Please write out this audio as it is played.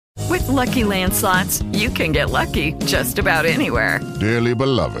Lucky Land Slots, you can get lucky just about anywhere. Dearly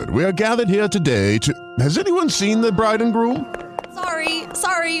beloved, we are gathered here today to... Has anyone seen the bride and groom?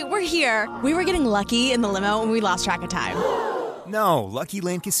 Sorry, we're here. We were getting lucky in the limo and we lost track of time. No, Lucky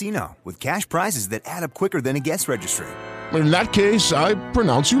Land Casino, with cash prizes that add up quicker than a guest registry. In that case, I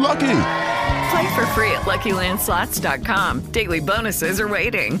pronounce you lucky. Play for free at LuckyLandSlots.com. Daily bonuses are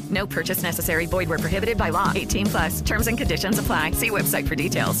waiting. No purchase necessary. Void where prohibited by law. 18+. Terms and conditions apply. See website for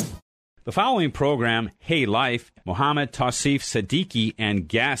details. The following program, Hey Life, Mohammed Tausif Siddiqui and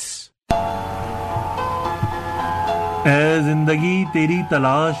guests. ऐ जिंदगी तेरी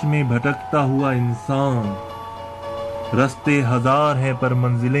तलाश में भटकता हुआ इंसान, रस्ते हजार हैं पर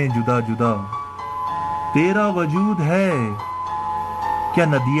मंजिलें जुदा जुदा, तेरा वजूद है क्या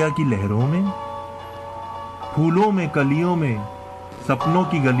नदिया की लहरों में, फूलों में कलियों में, सपनों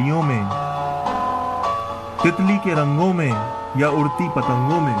की गलियों में, तितली के रंगों में या उड़ती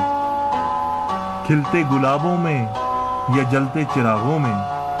पतंगों में, खिलते गुलाबों में या जलते चिरागों में,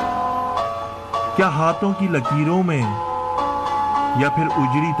 क्या हाथों की लकीरों में या फिर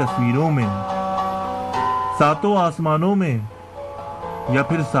उजड़ी तस्वीरों में, सातों आसमानों में या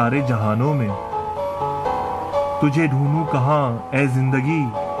फिर सारे जहानों में, तुझे ढूंढूं कहां ऐ जिंदगी,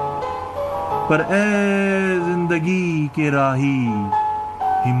 पर ऐ जिंदगी के राही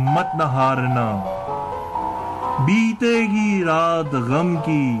हिम्मत न हारना, बीतेगी रात गम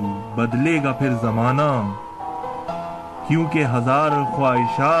की बदलेगा फिर जमाना, क्योंकि हजार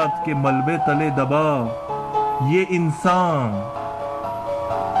ख्वाहिशात के मलबे तले दबा ये इंसान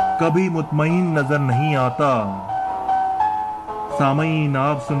कभी मुतमईन नजर नहीं आता। सामईन,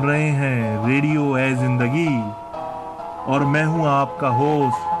 आप सुन रहे हैं रेडियो ए जिंदगी और मैं हूं आपका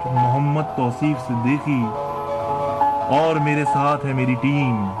होस्ट मोहम्मद तौसीफ सिद्दीकी और मेरे साथ है मेरी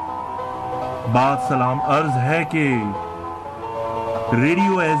टीम। बात सलाम अर्ज है कि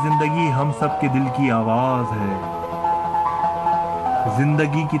रेडियो ए जिंदगी हम सब के दिल की आवाज है।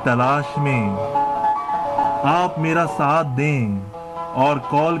 जिंदगी की तलाश में आप मेरा साथ दें और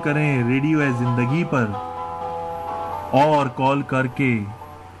कॉल करें रेडियो ए जिंदगी पर, और कॉल करके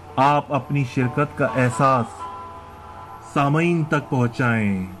आप अपनी शिरकत का एहसास सामईन तक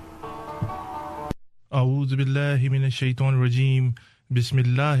पहुंचाएं। औज़ु बिल्लाहि मिनश शैतानिर रजीम,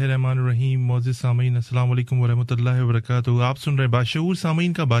 बिस्मिल्लाहिर रहमानिर रहीम। मौजूद सामईन, अस्सलाम वालेकुम व रहमतुल्लाहि व बरकातुहू। आप सुन रहे बाशऊर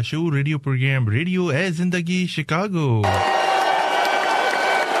सामईन का बाशऊर radio program radio e Zindagi Chicago.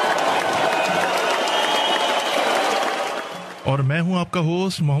 और मैं हूं आपका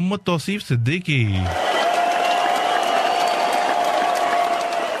होस्ट मोहम्मद तौसीफ सिद्दीकी।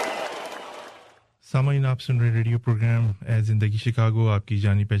 सामईन, आप सुन रहे रेडियो प्रोग्राम ए जिंदगी शिकागो। आपकी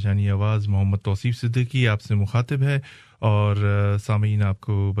जानी पहचानी आवाज़ मोहम्मद तौसीफ सिद्दीकी आपसे मुखातिब है। और सामईन,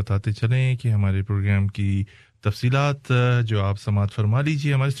 आपको बताते चलें कि हमारे प्रोग्राम की तफसीलात जो आप समाअत फरमा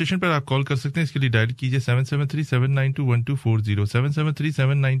लीजिए। हमारे स्टेशन पर आप कॉल कर सकते हैं, इसके लिए डायल कीजिए 7737921240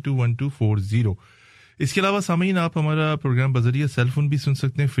 7737921240। इसके अलावा सामईन, आप हमारा प्रोग्राम बजरिया सेल फोन भी सुन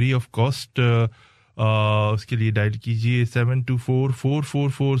सकते हैं फ्री ऑफ कॉस्ट। उसके लिए डायल कीजिए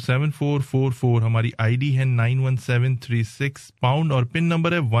 7124447444। हमारी आईडी है 91736 पाउंड और पिन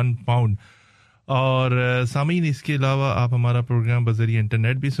नंबर है 1 पाउंड। और सामईन, इसके अलावा आप हमारा प्रोग्राम बजरिया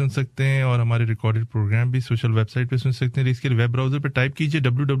इंटरनेट भी सुन सकते हैं और हमारे रिकॉर्डेड प्रोग्राम भी सोशल वेबसाइट पे सुन सकते हैं। इसके लिए वेब ब्राउज़र पे टाइप कीजिए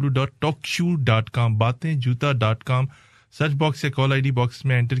www.talkshoe.com, batein-juta.com। सर्च बॉक्स या कॉल आईडी बॉक्स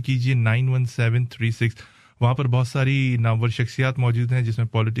में एंटर कीजिए 91736। वहाँ पर बहुत सारी नामवर शख्सियात मौजूद हैं, जिसमें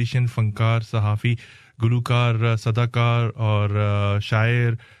पॉलिटिशियन, फनकार, सहाफ़ी, गुलूकार, सदाकार और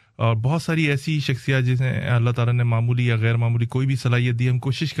शायर और बहुत सारी ऐसी शख्सियात जिन्हें अल्लाह ताला ने मामूली या गैर मामूली कोई भी सलाहियत दी। हम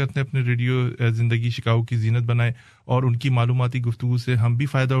कोशिश करते हैं अपने रेडियो ज़िंदगी शिकागो की जीनत बनाएं और उनकी मालूमाती गुफ्तगू से हम भी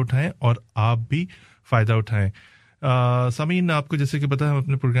फ़ायदा उठाएं और आप भी फ़ायदा उठाएं। सामीन, आपको जैसे कि पता है, हम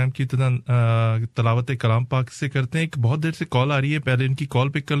अपने प्रोग्राम की तलावत कलाम पाक से करते हैं। एक बहुत देर से कॉल आ रही है, पहले इनकी कॉल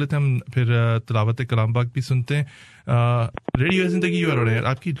पिक कर लेते हैं हम, फिर तलावत कलाम पाक भी सुनते हैं। रेडियो जिंदगी यू आर ऑन एयर।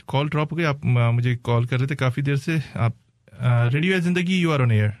 आपकी कॉल ड्रॉप हो गई, आप मुझे कॉल कर रहे थे काफ़ी देर से। आप रेडियो जिंदगी यू आर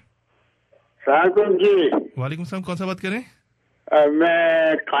ऑन एयर। वालेकुम सलाम, कौन सा बात करें?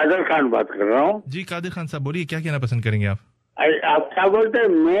 मैं कादिर खान बात कर रहा हूँ। जी कादिर खान साहब, बोलिए, क्या कहना पसंद करेंगे आप? आप क्या बोलते हैं?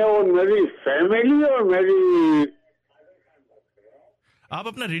 मैं और मेरी फैमिली और मेरी। आप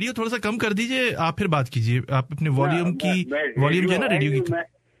अपना रेडियो थोड़ा सा कम कर दीजिए, आप फिर बात कीजिए। आप अपने वॉल्यूम की वॉल्यूम जो है ना रेडियो की,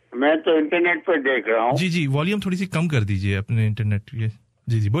 मैं तो इंटरनेट पर देख रहा हूँ। जी जी, वॉल्यूम थोड़ी सी कम कर दीजिए अपने इंटरनेट की।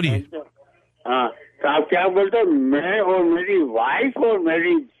 जी जी, बोलिए। हाँ, तो आप क्या बोलते हैं? मैं और मेरी वाइफ और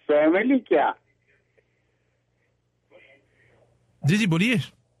मेरी फैमिली क्या? जी जी, बोलिए।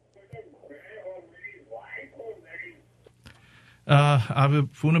 آپ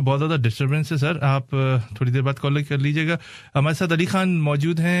فون میں بہت زیادہ ڈسٹربنس ہے سر, آپ تھوڑی دیر بعد کال کر لیجیے گا. ہمارے ساتھ علی خان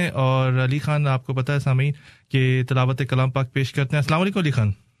موجود ہیں, اور علی خان آپ کو پتہ ہے سامعین کہ تلاوت کلام پاک پیش کرتے ہیں. السلام علیکم علی خان.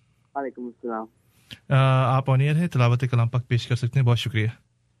 وعلیکم السلام. آپ آن ایئر ہیں, تلاوت کلام پاک پیش کر سکتے ہیں. بہت شکریہ.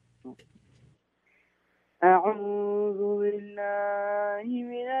 اعوذ باللہ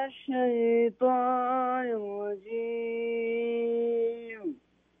من الشیطان الرجیم.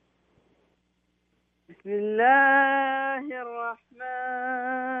 بسم اللہ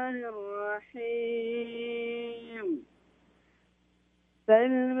الرحمن الرحیم.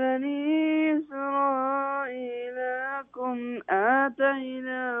 سل بنی اسرائیل کم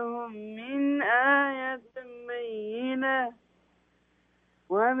آتیناہم من آیت بینہ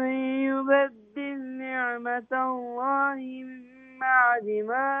ومن يبدل نعمة الله من بعد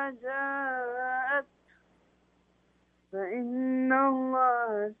ما جاءت فإن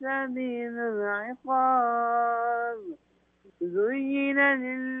الله شديد العقاب. زين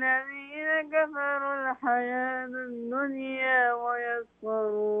للذين كفروا الحياة الدنيا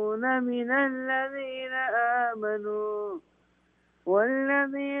ويسخرون من الذين آمنوا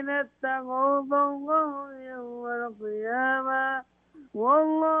والذين اتقوا فوقهم يوم القيامة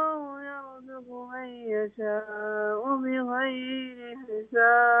والله يرزق من يشاء بغير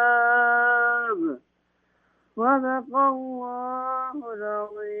حساب. صدق اللہ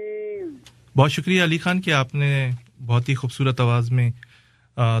العظیم. بہت شکریہ علی خان کہ آپ نے بہت ہی خوبصورت آواز میں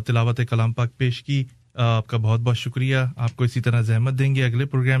تلاوت کلام پاک پیش کی. آپ کا بہت بہت شکریہ. آپ کو اسی طرح زحمت دیں گے اگلے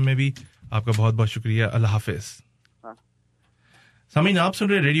پروگرام میں بھی. آپ کا بہت بہت شکریہ. اللہ حافظ. سامعین, آپ سن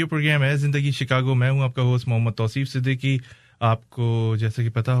رہے ریڈیو پروگرام ہے زندگی شکاگو. میں ہوں آپ کا ہوسٹ محمد توصیف صدیقی. آپ کو جیسے کہ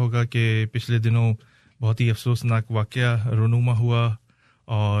پتہ ہوگا کہ پچھلے دنوں بہت ہی افسوسناک واقعہ رونما ہوا,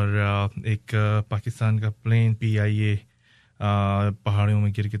 اور ایک پاکستان کا پلین PIA پہاڑیوں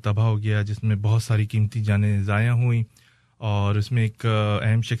میں گر کے تباہ ہو گیا, جس میں بہت ساری قیمتی جانیں ضائع ہوئیں. اور اس میں ایک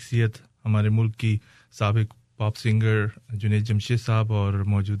اہم شخصیت ہمارے ملک کی سابق پاپ سنگر جنید جمشید صاحب, اور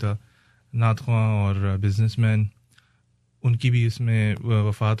موجودہ نعت خواں اور بزنس مین, ان کی بھی اس میں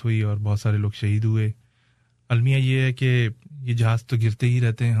وفات ہوئی, اور بہت سارے لوگ شہید ہوئے. المیہ یہ ہے کہ یہ جہاز تو گرتے ہی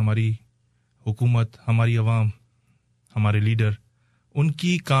رہتے ہیں. ہماری حکومت, ہماری عوام, ہمارے لیڈر, ان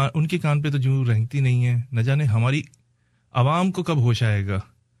کے کان پہ تو جو رہتی نہیں ہے. نہ جانے ہماری عوام کو کب ہوش آئے گا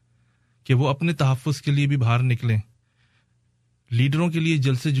کہ وہ اپنے تحفظ کے لیے بھی باہر نکلیں. لیڈروں کے لیے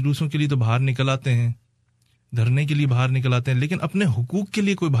جلسے جلوسوں کے لیے تو باہر نکل آتے ہیں, دھرنے کے لیے باہر نکل آتے ہیں, لیکن اپنے حقوق کے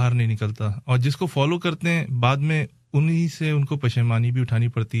لیے کوئی باہر نہیں نکلتا. اور جس کو فالو کرتے ہیں بعد میں انہی سے ان کو پشیمانی بھی اٹھانی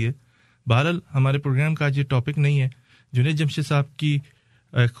پڑتی ہے. بہرحال ہمارے پروگرام کا آج یہ ٹاپک نہیں ہے. جنید جمشید صاحب کی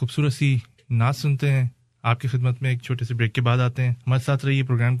خوبصورت سی نعت سنتے ہیں. آپ کی خدمت میں ایک چھوٹے سے بریک کے بعد آتے ہیں. ہمارے ساتھ رہیے,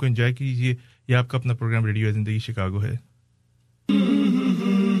 پروگرام کو انجوائے کیجیے. یہ آپ کا اپنا پروگرام ریڈیو زندگی شکاگو ہے.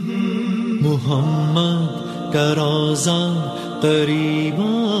 محمد کا روزہ قریب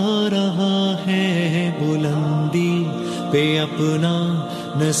آ رہا ہے, بلندی پہ اپنا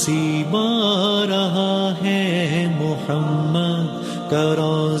نصیب آ رہا ہے. محمد کا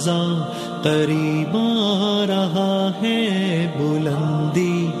روزہ قریب آ رہا ہے,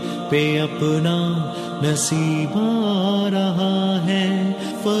 بلندی پہ اپنا نصیب آ رہا ہے.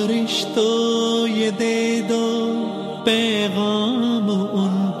 فرشتوں یہ دے دو پیغام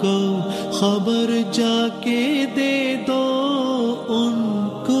ان کو, خبر جا کے دے دو ان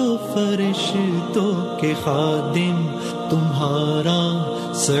کو. فرشتوں کے خادم تمہارا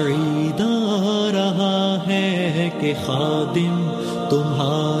سعید آ رہا ہے, کہ خادم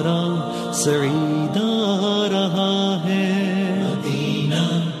تمہارا سعید آ رہا ہے. مدینہ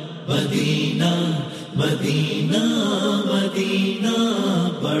مدینہ مدینہ مدینہ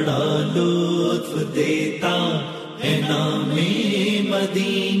بڑا لطف دیتا ہے نام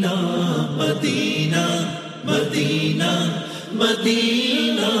مدینہ. مدینہ مدینہ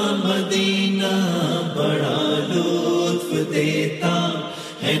مدینہ مدینہ بڑا لطف دیتا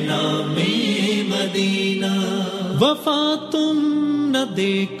ہے نام مدینہ. وفا تم نہ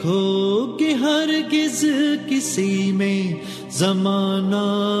دیکھو کہ ہرگز کسی میں, زمانہ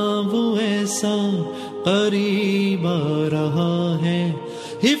وہ ایسا قریب آ رہا ہے.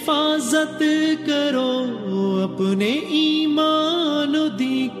 حفاظت کرو اپنے ایمان و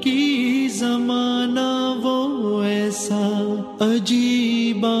دین کی, زمانہ وہ ایسا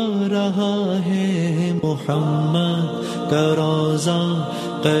عجیب آ رہا ہے. محمد کا روزہ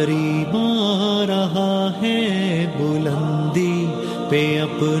قریب آ رہا ہے, بلندی پہ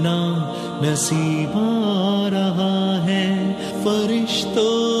اپنا نصیب آ رہا ہے.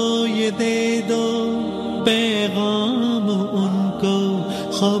 فرشتوں یہ دے دو پیغام ان کو,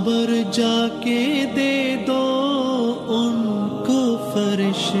 خبر جا کے دے دو ان کو.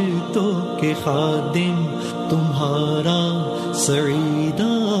 فرشتوں کے خادم تمہارا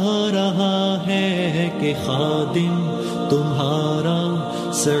سعیدہ رہا ہے کہ خادم تمہارا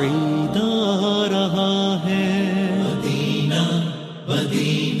سعیدہ رہا ہے. مدینہ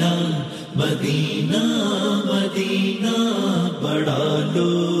مدینہ مدینہ مدینہ بڑا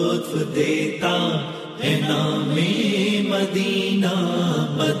لطف دیتا ہے نام مدینہ.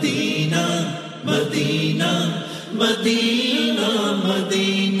 مدینہ مدینہ مدینہ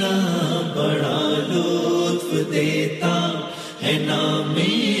مدینہ بڑا لطف دیتا ہے نام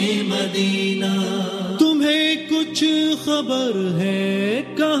مدینہ. تمہیں کچھ خبر ہے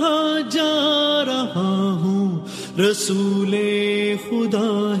کہاں جا رہا ہوں؟ رسول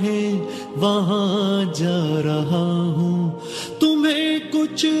خدا ہے وہاں جا رہا ہوں. تمہیں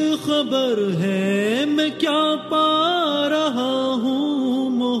کچھ خبر ہے میں کیا پا رہا ہوں؟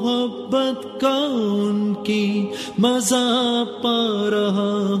 محبت کا ان کی مزہ پا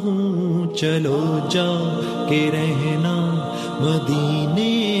رہا ہوں. چلو جا کے رہنا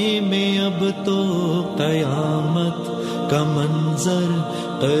مدینے میں اب تو قیامت کا منظر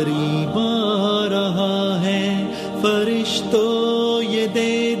قریب آ رہا ہے. فرشتوں یہ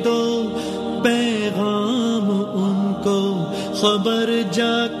دے دو پیغام ان کو، خبر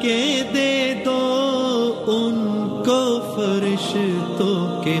جا کے دے دو ان کو.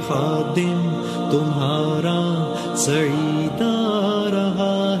 فرشتوں کے خادم تمہارا سعیدہ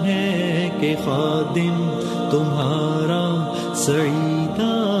رہا ہے کہ خادم تمہارا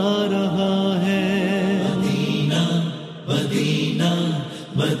سعیدہ رہا ہے. مدینہ مدینہ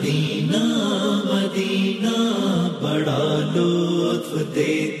مدینہ مدینہ بڑا لطف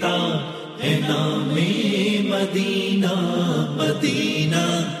دیتا ہے نام مدینہ. مدینہ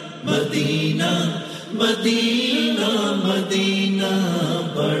مدینہ مدینہ مدینہ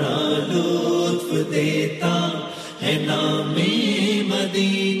بڑا لطف دیتا ہے نام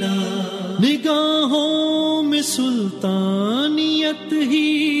مدینہ. نگاہوں میں سلطانیت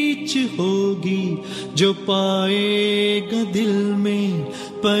ہیچ ہوگی جو پائے گا دل میں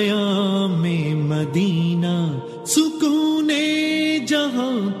پیام مدینہ. سکون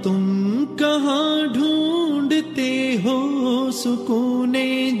جہاں تم کہاں ڈھونڈتے ہو؟ سکون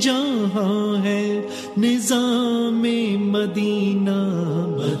جہاں ہے نظام مدینہ.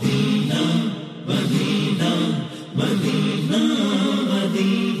 مدینہ مدینہ مدینہ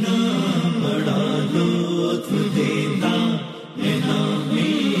مدینہ بڑا لطف دیتا ہے نام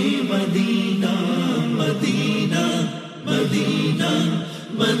مدینہ. مدینہ مدینہ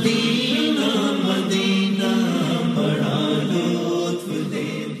مدینہ مدینہ بڑا لطف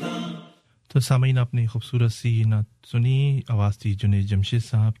دیتا. تو سامعین آپ نے خوبصورت سی نعت سنی، آواز تھی جنید جمشید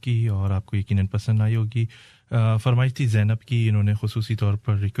صاحب کی اور آپ کو یقیناً پسند آئی ہوگی. فرمائش تھی زینب کی، انہوں نے خصوصی طور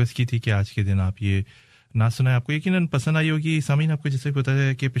پر ریکویسٹ کی تھی کہ آج کے دن آپ یہ نعت سنائیں، آپ کو یقیناً پسند آئی ہوگی. سامعین آپ کو جیسے پتہ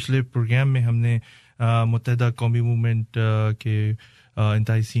ہے کہ پچھلے پروگرام میں ہم نے متحدہ قومی موومنٹ کے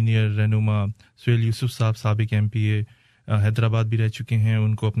انتہائی سینئر رہنما سہیل یوسف صاحب، سابق MP حیدرآباد بھی رہ چکے ہیں،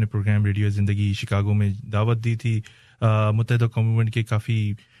 ان کو اپنے پروگرام ریڈیو زندگی شکاگو میں دعوت دی تھی. متحدہ قومی موومنٹ کے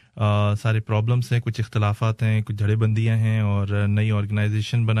کافی سارے پرابلمس ہیں، کچھ اختلافات ہیں، کچھ دھڑے بندیاں ہیں اور نئی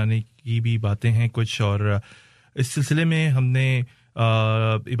آرگنائزیشن بنانے کی بھی باتیں ہیں کچھ. اور اس سلسلے میں ہم نے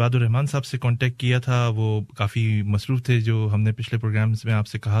عباد الرحمان صاحب سے کانٹیکٹ کیا تھا، وہ کافی مصروف تھے، جو ہم نے پچھلے پروگرامز میں آپ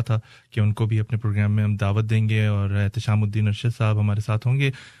سے کہا تھا کہ ان کو بھی اپنے پروگرام میں ہم دعوت دیں گے. اور احتشام الدین ارشد صاحب ہمارے ساتھ ہوں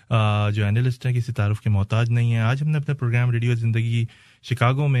گے جو اینالسٹ ہیں، کسی تعارف کے محتاج نہیں ہیں. آج ہم نے اپنے پروگرام ریڈیو زندگی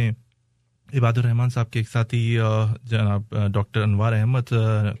شکاگو میں عباد الرحمان صاحب کے ایک ساتھی جناب ڈاکٹر انوار احمد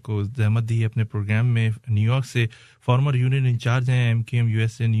کو زحمت دی ہے اپنے پروگرام میں. نیو یارک سے فارمر یونٹ انچارج ہیں MKM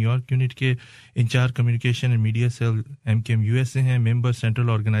USA new York unit کے، incharge communication and media cell MKM USA ہیں، ممبر سینٹرل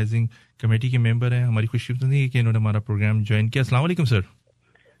آرگنائزنگ کمیٹی کے ممبر ہیں. ہماری خوش قسمتی ہے کہ انہوں نے ہمارا پروگرام جوائن کیا. السلام علیکم سر.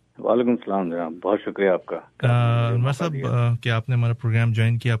 وعلیکم السلام جناب، بہت شکریہ آپ کا. انور صاحب کہ آپ نے ہمارا پروگرام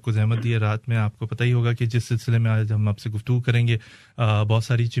جوائن کیا، آپ کو زحمت دی ہے رات میں. آپ کو پتہ ہی ہوگا کہ جس سلسلے میں آج ہم آپ سے گفتگو کریں گے بہت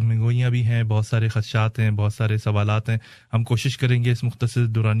ساری چمگوئیاں بھی ہیں، بہت سارے خدشات ہیں، بہت سارے سوالات ہیں. ہم کوشش کریں گے اس مختصر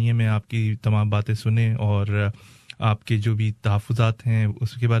دورانیے میں آپ کی تمام باتیں سنیں اور آپ کے جو بھی تحفظات ہیں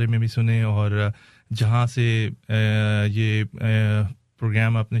اس کے بارے میں بھی سنیں. اور جہاں سے یہ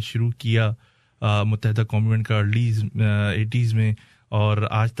پروگرام آپ نے شروع کیا متحدہ قومی موومنٹ کا ارلی 80s میں اور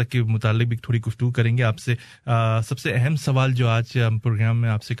آج تک کے متعلق بھی تھوڑی گفتگو کریں گے آپ سے. سب سے اہم سوال جو آج ہم پروگرام میں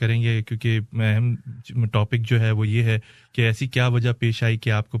آپ سے کریں گے، کیونکہ اہم ٹاپک جو ہے وہ یہ ہے کہ ایسی کیا وجہ پیش آئی کہ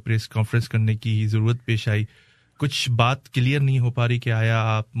آپ کو پریس کانفرنس کرنے کی ضرورت پیش آئی. کچھ بات کلیئر نہیں ہو پا رہی کہ آیا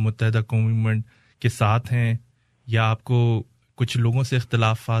آپ متحدہ قومی موومنٹ کے ساتھ ہیں یا آپ کو کچھ لوگوں سے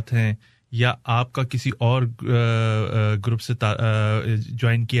اختلافات ہیں یا آپ کا کسی اور گروپ سے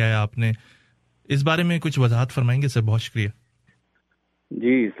جوائن کیا ہے آپ نے. اس بارے میں کچھ وضاحت فرمائیں گے سر؟ بہت شکریہ.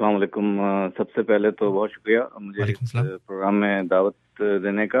 جی السلام علیکم. سب سے پہلے تو بہت شکریہ مجھے اس پروگرام میں دعوت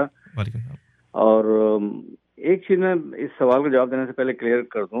دینے کا. اور ایک چیز میں اس سوال کا جواب دینے سے پہلے کلیئر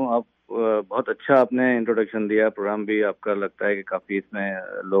کر دوں. آپ بہت اچھا آپ نے انٹروڈکشن دیا. پروگرام بھی آپ کا لگتا ہے کہ کافی اس میں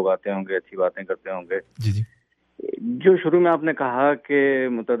لوگ آتے ہوں گے, اچھی باتیں کرتے ہوں گے. جی. جو شروع میں آپ نے کہا کہ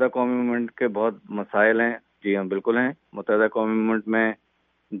متحدہ قومی موومنٹ کے بہت مسائل ہیں, جی ہاں بالکل ہیں. متحدہ قومی موومنٹ میں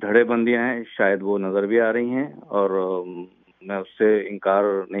دھڑے بندیاں ہیں, شاید وہ نظر بھی آ رہی ہیں اور میں اس سے انکار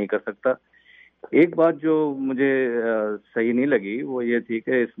نہیں کر سکتا. ایک بات جو مجھے صحیح نہیں لگی وہ یہ تھی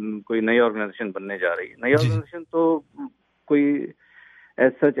کہ کوئی نئی آرگنائزیشن بننے جا رہی ہے. نئی آرگنائزیشن تو کوئی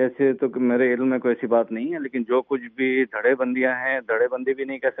ایسے تو میرے علم میں کوئی ایسی بات نہیں ہے, لیکن جو کچھ بھی دھڑے بندیاں ہیں, دھڑے بندی بھی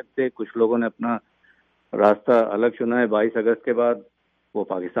نہیں کہہ سکتے. کچھ لوگوں نے اپنا راستہ الگ چنا ہے 22 اگست کے بعد, وہ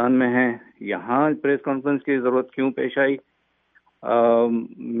پاکستان میں ہیں. یہاں پریس کانفرنس کی ضرورت کیوں پیش آئی؟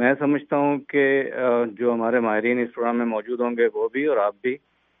 میں سمجھتا ہوں کہ جو ہمارے ماہرین اس پروگرام میں موجود ہوں گے وہ بھی, اور آپ بھی,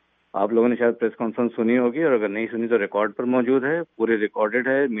 آپ لوگوں نے شاید پریس کانفرنس سنی ہوگی, اور اگر نہیں سنی تو ریکارڈ پر موجود ہے, پورے ریکارڈڈ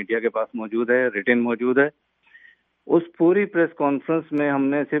ہے, میڈیا کے پاس موجود ہے, ریٹن موجود ہے. اس پوری پریس کانفرنس میں ہم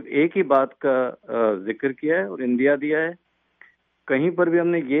نے صرف ایک ہی بات کا ذکر کیا ہے اور اندیا دیا ہے. کہیں پر بھی ہم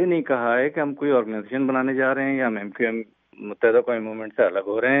نے یہ نہیں کہا ہے کہ ہم کوئی آرگنائزیشن بنانے جا رہے ہیں یا ہم ایم متحدہ قومی موومنٹ سے الگ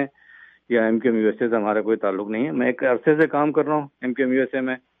ہو رہے ہیں یا M Q M U S اے سے ہمارا کوئی تعلق نہیں ہے. میں ایک عرصے سے کام کر رہا ہوں M Q M U S اے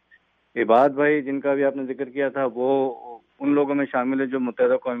میں. عباد بھائی جن کا بھی آپ نے ذکر کیا تھا وہ ان لوگوں میں شامل ہے جو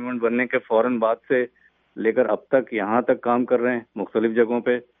متحدہ قومی موومنٹ بننے کے فوراً بعد سے لے کر اب تک یہاں تک کام کر رہے ہیں مختلف جگہوں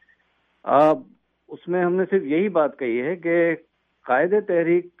پہ. اس میں ہم نے صرف یہی بات کہی ہے کہ قائد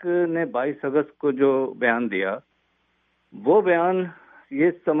تحریک نے 22 اگست کو جو بیان دیا وہ بیان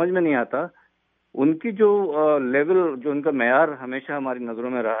یہ سمجھ میں نہیں آتا. ان کی جو لیول, جو ان کا معیار ہمیشہ ہماری نظروں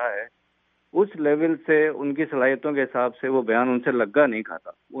میں رہا ہے, اس لیول سے ان کی صلاحیتوں کے حساب سے وہ بیان ان سے لگا نہیں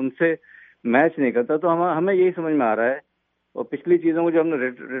کھاتا, ان سے میچ نہیں کرتا. تو ہمیں یہی سمجھ میں آ رہا ہے, اور پچھلی چیزوں کو جو ہم نے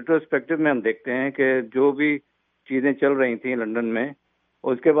ریٹروسپیکٹو میں ہم دیکھتے ہیں کہ جو بھی چیزیں چل رہی تھیں لندن میں,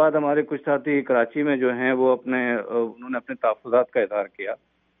 اور اس کے بعد ہمارے کچھ ساتھی کراچی میں جو ہیں وہ انہوں نے اپنے تحفظات کا اظہار کیا.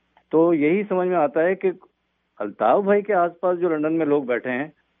 تو یہی سمجھ میں آتا ہے کہ الطاف بھائی کے آس پاس جو لندن میں لوگ بیٹھے ہیں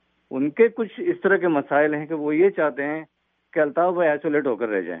ان کے کچھ اس طرح کے مسائل ہیں کہ وہ یہ چاہتے ہیں کہ الطاف بھائی آئسولیٹ ہو کر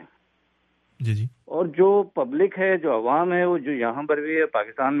رہ جائیں. جی. اور جو پبلک ہے, جو عوام ہے, وہ جو یہاں پر بھی ہے,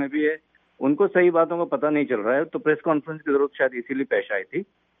 پاکستان میں بھی ہے, ان کو صحیح باتوں کا پتہ نہیں چل رہا ہے. تو پریس کانفرنس کی ضرورت شاید اسی لیے پیش آئی تھی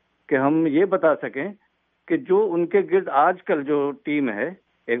کہ ہم یہ بتا سکیں کہ جو ان کے گرد آج کل جو ٹیم ہے,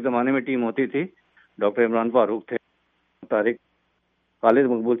 ایک زمانے میں ٹیم ہوتی تھی, ڈاکٹر عمران فاروق تھے, طارق خالد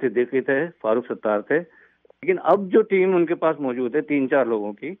مقبول صدیقی تھے, فاروق ستار تھے, لیکن اب جو ٹیم ان کے پاس موجود ہے 3-4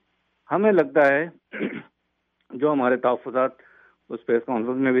 لوگوں کی, ہمیں لگتا ہے جو ہمارے تحفظات اس پریس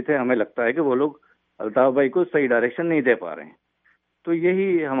کانفرنس میں بھی تھے, ہمیں لگتا ہے کہ وہ لوگ الطاف بھائی کو صحیح ڈائریکشن نہیں دے پا رہے ہیں. تو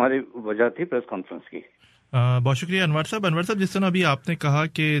یہی ہماری وجہ تھی پریس کانفرنس کی. بہت شکریہ انور صاحب. جس طرح ابھی آپ نے کہا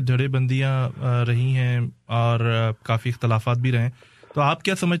کہ دھڑے بندیاں رہی ہیں اور کافی اختلافات بھی رہے, تو آپ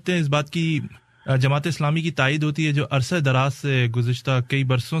کیا سمجھتے ہیں اس بات کی جماعت اسلامی کی تائید ہوتی ہے جو عرصہ دراز سے گزشتہ کئی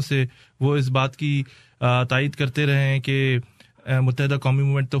برسوں سے وہ اس بات کی تائید کرتے رہے ہیں کہ متحدہ قومی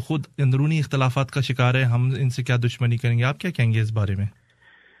موومنٹ تو خود اندرونی اختلافات کا شکار ہے, ہم ان سے کیا دشمنی کریں گے؟ آپ کیا کہیں گے اس بارے میں؟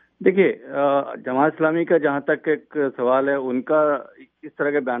 دیکھیے, جماعت اسلامی کا جہاں تک ایک سوال ہے, ان کا اس طرح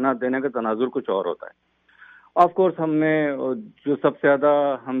کے بیانات دینے کا تناظر کچھ اور ہوتا ہے. آف کورس ہم نے جو سب سے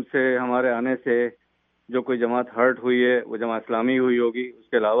زیادہ ہم سے ہمارے آنے سے جو کوئی جماعت ہرٹ ہوئی ہے وہ جماعت اسلامی ہوئی ہوگی. اس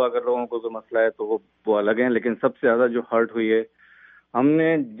کے علاوہ اگر لوگوں کو کوئی مسئلہ ہے تو وہ الگ ہیں, لیکن سب سے زیادہ جو ہرٹ ہوئی ہے, ہم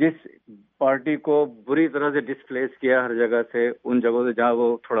نے جس پارٹی کو بری طرح سے ڈسپلیس کیا ہر جگہ سے, ان جگہوں سے جہاں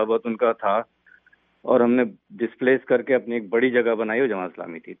وہ تھوڑا بہت ان کا تھا, اور ہم نے ڈسپلیس کر کے اپنی ایک بڑی جگہ بنائی, وہ جماعت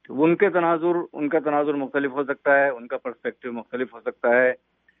اسلامی تھی. تو ان کا تناظر مختلف ہو سکتا ہے, ان کا پرسپیکٹو مختلف ہو سکتا ہے.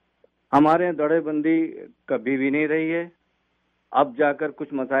 ہمارے دڑے بندی کبھی بھی نہیں رہی ہے. اب جا کر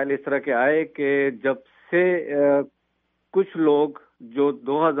کچھ مسائل اس طرح کے آئے کہ جب سے کچھ لوگ جو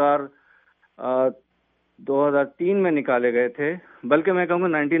 2003 میں نکالے گئے تھے, بلکہ میں کہوں گا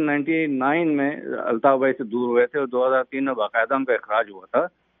 1999 میں الطاف بھائی سے دور ہوئے تھے, اور 2003 میں باقاعدہ ان کا اخراج ہوا تھا.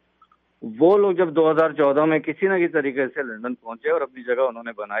 وہ لوگ جب 2014 میں کسی نہ کسی طریقے سے لندن پہنچے اور اپنی جگہ انہوں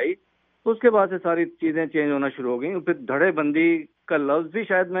نے بنائی, تو اس کے بعد سے ساری چیزیں چینج ہونا شروع ہو گئیں. پھر دھڑے بندی کا لفظ بھی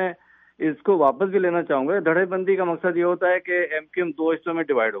شاید میں اس کو واپس بھی لینا چاہوں گا. دھڑے بندی کا مقصد یہ ہوتا ہے کہ ایم کیو ایم 2 حصوں میں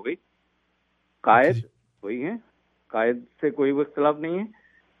ڈیوائیڈ ہو گئی. قائد وہی ہیں, قائد سے کوئی وہ اختلاف نہیں ہے.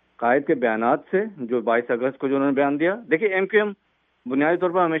 قائد کے بیانات سے جو 22 اگست کو جو انہوں نے بیان دیا, دیکھیے ایم کیو ایم بنیادی طور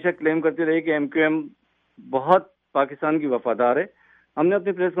پر ہمیشہ کلیم کرتی رہی کہ ایم کیو ایم بہت پاکستان کی وفادار ہے. ہم نے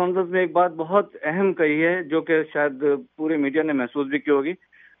اپنی پریس کانفرنس میں ایک بات بہت اہم کہی ہے جو کہ شاید پورے میڈیا نے محسوس بھی کی ہوگی.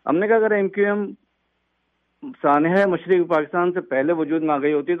 ہم نے کہا اگر ایم کیو ایم سانحہ مشرق پاکستان سے پہلے وجود میں آ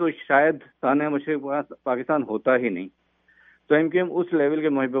گئی ہوتی تو شاید سانحہ مشرق پاکستان ہوتا ہی نہیں. تو MQM اس لیول کے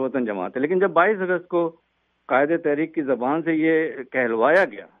محب وطن جماعت ہے. لیکن جب 22 اگست کو قائد تحریک کی زبان سے یہ کہلوایا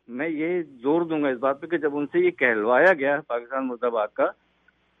گیا, میں یہ زور دوں گا اس بات پہ کہ جب ان سے یہ کہلوایا گیا پاکستان مرد آباد کا,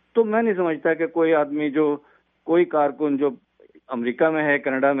 تو میں نہیں سمجھتا کہ کوئی آدمی جو کوئی کارکن جو امریکہ میں ہے,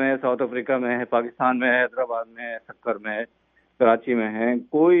 کینیڈا میں ہے, ساؤتھ افریقہ میں ہے, پاکستان میں ہے, حیدرآباد میں ہے, سکر میں ہے, کراچی میں ہے,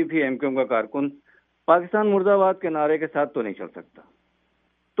 کوئی بھی MQM کا کارکن پاکستان مرد آباد کے نعرے کے ساتھ تو نہیں چل سکتا.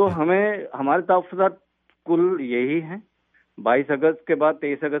 تو ہمیں ہمارے تحفظات کل یہی ہیں. 22 اگست کے بعد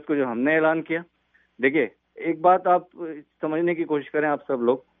 23 اگست کو جو ہم نے اعلان کیا, دیکھیے ایک بات آپ سمجھنے کی کوشش کریں آپ سب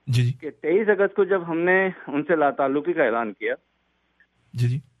لوگ کہ 23 اگست کو جب ہم نے ان سے لا تعلقی کا اعلان کیا,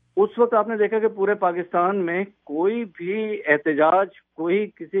 اس وقت آپ نے دیکھا کہ پورے پاکستان میں کوئی بھی احتجاج, کوئی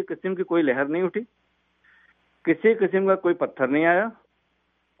کسی قسم کی کوئی لہر نہیں اٹھی, کسی قسم کا کوئی پتھر نہیں آیا,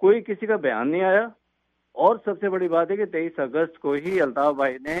 کوئی کسی کا بیان نہیں آیا. اور سب سے بڑی بات ہے کہ 23 اگست کو ہی الطاف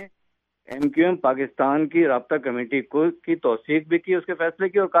بھائی نے MQM پاکستان کی رابطہ کمیٹی کو کی توثیق بھی کی, اس کے فیصلے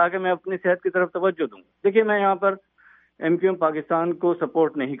کی, اور کہا کہ میں اپنی صحت کی طرف توجہ دوں. دیکھیے میں یہاں پر MQM پاکستان کو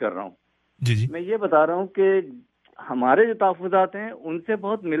سپورٹ نہیں کر رہا ہوں, میں یہ بتا رہا ہوں کہ ہمارے جو تحفظات ہیں ان سے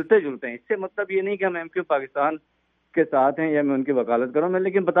بہت ملتے جلتے ہیں. اس سے مطلب یہ نہیں کہ ہم MQM پاکستان کے ساتھ ہیں یا میں ان کی وکالت کر رہا ہوں, میں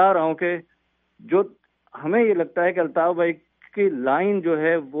لیکن بتا رہا ہوں کہ جو ہمیں یہ لگتا ہے کہ الطاف بھائی کی لائن جو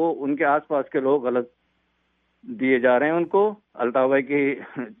ہے وہ ان کے آس پاس کے لوگ غلط دیے جا رہے ہیں ان کو. الطاف بھائی کی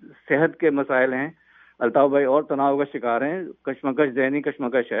صحت کے مسائل ہیں, الطاف بھائی اور تناؤ کا شکار ہیں, کشمکش, ذہنی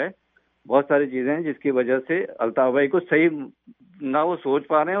کشمکش ہے, بہت ساری چیزیں ہیں جس کی وجہ سے الطاف بھائی کو صحیح نہ وہ سوچ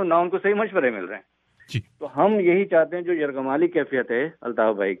پا رہے ہیں اور نہ ان کو صحیح مشورے مل رہے ہیں. تو ہم یہی چاہتے ہیں جو یرغمالی کیفیت ہے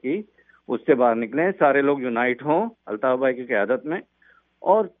الطاف بھائی کی, اس سے باہر نکلیں, سارے لوگ یونائٹ ہوں الطاف بھائی کی قیادت میں,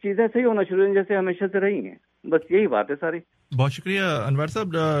 اور چیزیں صحیح ہونا شروع ہیں جیسے ہمیشہ سے رہی ہیں. بس یہی بات ہے ساری. بہت شکریہ انور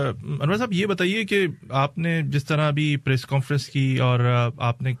صاحب. انور صاحب یہ بتائیے کہ آپ نے جس طرح ابھی پریس کانفرنس کی اور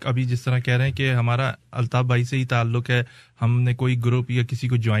آپ نے ابھی جس طرح کہہ رہے ہیں کہ ہمارا الطاف بھائی سے ہی تعلق ہے, ہم نے کوئی گروپ یا کسی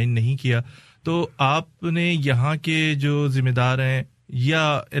کو جوائن نہیں کیا, تو آپ نے یہاں کے جو ذمہ دار ہیں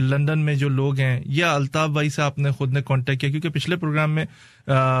یا لندن میں جو لوگ ہیں یا الطاف بھائی سے آپ نے خود نے کانٹیکٹ کیا؟ کیونکہ پچھلے پروگرام میں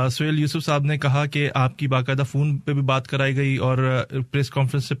سہیل یوسف صاحب نے کہا کہ آپ کی باقاعدہ فون پہ بھی بات کرائی گئی اور پریس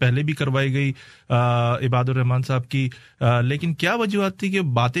کانفرنس سے پہلے بھی کروائی گئی عباد الرحمان صاحب کی, لیکن کیا وجوہات تھی کہ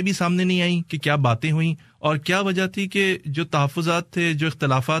باتیں بھی سامنے نہیں آئیں کہ کیا باتیں ہوئیں, اور کیا وجہ تھی کہ جو تحفظات تھے, جو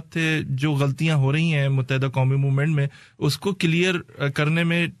اختلافات تھے, جو غلطیاں ہو رہی ہیں متحدہ قومی موومنٹ میں, اس کو کلیئر کرنے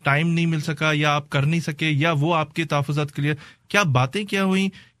میں ٹائم نہیں مل سکا یا آپ کر نہیں سکے یا وہ آپ کے تحفظات کلیئر؟ کیا باتیں کیا ہوئیں,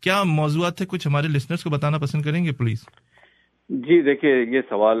 کیا موضوعات تھے, کچھ ہمارے لسنرز کو بتانا پسند کریں گے پلیز؟ جی دیکھیے یہ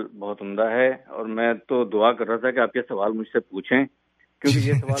سوال بہت عمدہ ہے اور میں تو دعا کر رہا تھا کہ آپ یہ سوال مجھ سے پوچھیں, کیونکہ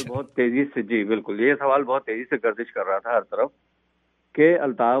یہ سوال بہت تیزی سے, جی بالکل, یہ سوال بہت تیزی سے گردش کر رہا تھا ہر طرف کہ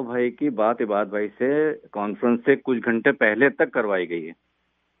الطاف بھائی کی بات عباد بھائی سے کانفرنس سے کچھ گھنٹے پہلے تک کروائی گئی ہے.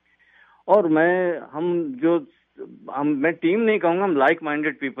 اور میں ٹیم نہیں کہوں گا, ہم لائک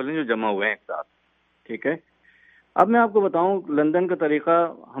مائنڈیڈ پیپل ہیں جو جمع ہوئے ہیں ایک ساتھ, ٹھیک ہے. اب میں آپ کو بتاؤں لندن کا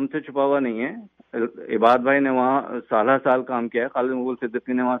طریقہ ہم سے چھپا ہوا نہیں ہے. عباد بھائی نے وہاں سالہ سال کام کیا ہے, خالد مغول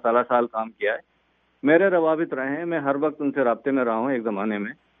صدیقی نے وہاں سالہ سال کام کیا ہے, میرے روابط رہے ہیں, میں ہر وقت ان سے رابطے میں رہا ہوں ایک زمانے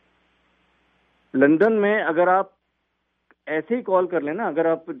میں. لندن میں اگر آپ ایسے ہی کال کر لیں نا, اگر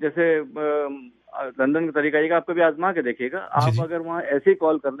آپ جیسے لندن کا طریقہ یہ آپ کبھی آزما کے دیکھیے گا, آپ اگر وہاں ایسے ہی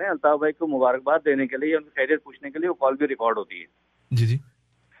کال کر لیں الطاف بھائی کو مبارکباد دینے کے لیے, ان کی خیریت پوچھنے کے لیے, وہ کال بھی ریکارڈ ہوتی ہے. جی جی.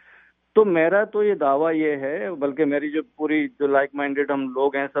 تو میرا تو یہ دعویٰ یہ ہے, بلکہ میری جو پوری جو لائک مائنڈیڈ ہم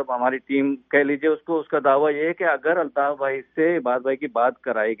لوگ ہیں سب, ہماری ٹیم کہہ لیجیے اس کو, اس کا دعویٰ یہ ہے کہ اگر الطاف بھائی سے عباد بھائی کی بات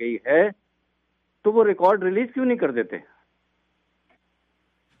کرائی گئی ہے تو وہ ریکارڈ ریلیز کیوں نہیں کر دیتے؟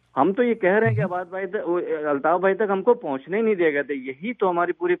 ہم تو یہ کہہ رہے ہیں کہ عباد بھائی الطاف بھائی تک ہم کو پہنچنے ہی نہیں دیا گیا تھا. یہی تو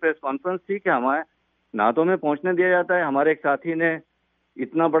ہماری پوری پریس کانفرنس تھی کہ ہمارے نہ تو ہمیں پہنچنے دیا جاتا ہے. ہمارے ایک ساتھی نے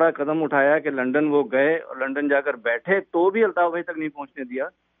اتنا بڑا قدم اٹھایا کہ لندن وہ گئے اور لندن جا کر بیٹھے تو بھی الطاف بھائی تک نہیں پہنچنے دیا.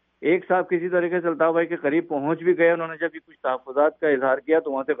 ایک صاحب کسی طریقے سے الطاف بھائی کے قریب پہنچ بھی گئے, انہوں نے جب کچھ تحفظات کا اظہار کیا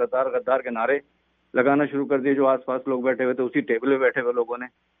تو وہاں سے غدار غدار کے نعرے لگانا شروع کر دیے. جو آس پاس لوگ بیٹھے ہوئے تھے اسی ٹیبل پہ بیٹھے ہوئے لوگوں نے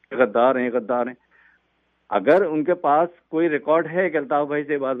غدار ہیں غدار ہیں. اگر ان کے پاس کوئی ریکارڈ ہے کہ الطاف بھائی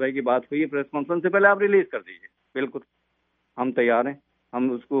سے عباد بھائی کی بات ہوئی ہے پریس کانفرنس سے پہلے, آپ ریلیز کر دیجیے. بالکل ہم تیار ہیں,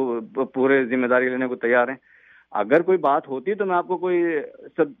 ہم اس کو پورے ذمہ داری لینے کو تیار ہیں. اگر کوئی بات ہوتی تو میں آپ کو کوئی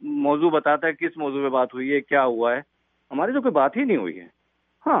سب موضوع بتاتا ہے کس موضوع پہ بات ہوئی ہے, کیا ہوا ہے. ہماری تو کوئی بات ہی نہیں ہوئی ہے.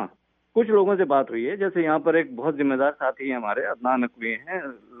 ہاں کچھ لوگوں سے بات ہوئی ہے, جیسے یہاں پر ایک بہت ذمہ دار ساتھی ہیں ہمارے, عدنان نقوی ہیں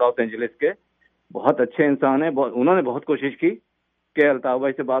لاس اینجلس کے, بہت اچھے انسان ہیں. انہوں نے بہت کوشش کی کہ الطاف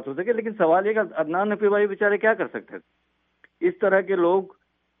بھائی سے بات ہو سکے, لیکن سوال یہ کہ عدنان نقوی بھائی بیچارے کیا کر سکتے تھے؟ اس طرح کے لوگ,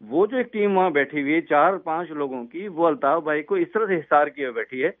 وہ جو ایک ٹیم وہاں بیٹھی ہوئی ہے 4-5 لوگوں کی, وہ الطاف بھائی کو اس طرح سے حصار کیے ہوئے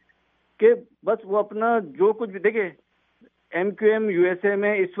بیٹھی ہے کہ بس وہ اپنا جو کچھ بھی, دیکھیں MQM USA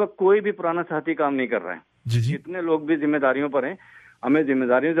میں اس وقت کوئی بھی پرانا ساتھی کام نہیں کر رہا ہے. जितने लोग भी जिम्मेदारियों पर हैं, हमें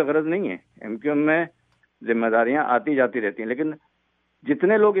जिम्मेदारियों से गरज नहीं है। एमक्यूएम में जिम्मेदारियां आती जाती रहती हैं, लेकिन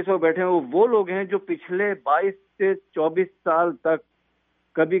जितने लोग इस वक्त बैठे हैं वो लोग हैं जो पिछले 22 से 24 साल तक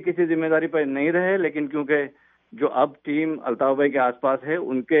कभी किसी जिम्मेदारी पर नहीं रहे, लेकिन क्योंकि जो अब टीम अल्ताफ भाई के आसपास है,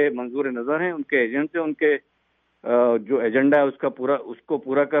 उनके मंजूर नजर हैं, उनके एजेंट से उनके जो एजेंडा है उसको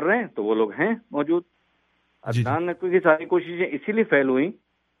पूरा कर रहे हैं, तो वो लोग हैं मौजूद। अदनान नकवी की सारी कोशिशें इसीलिए फेल हुई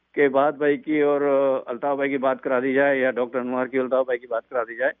कि बात भाई की और अल्ताफ भाई की बात करा दी जाए, या डॉक्टर अनवर की अल्ताफ भाई की बात करा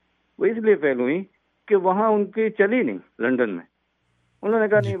दी जाए, वो इसलिए फेल हुई कि वहाँ उनकी चली नहीं। लंदन में उन्होंने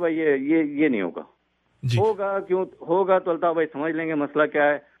कहा नहीं भाई ये नहीं होगा, क्यों होगा तो अल्ताफ भाई समझ लेंगे मसला क्या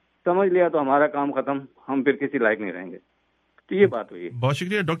है, समझ लिया तो हमारा काम खत्म, हम फिर किसी लायक नहीं रहेंगे। तो ये बात हुई। बहुत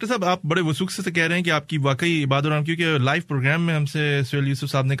शुक्रिया डॉक्टर साहब, आप बड़े वसूख से कह रहे हैं कि आपकी वाकई इबादुर रहमान, क्योंकि लाइव प्रोग्राम में हमसे सुहेल यूसुफ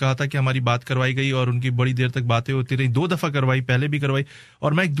साहब ने कहा था कि हमारी बात करवाई गई और उनकी बड़ी देर तक बातें होती रही, 2 दफा करवाई, पहले भी करवाई।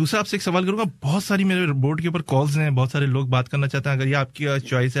 और मैं एक दूसरा आपसे एक सवाल करूंगा, बहुत सारी मेरे बोर्ड के ऊपर कॉल्स हैं, बहुत सारे लोग बात करना चाहते हैं। अगर ये आपकी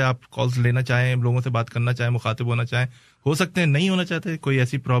चॉइस है, आप कॉल्स लेना चाहें, लोगों से बात करना चाहें, मुखातिब होना चाहें, हो सकते हैं, नहीं होना चाहते, कोई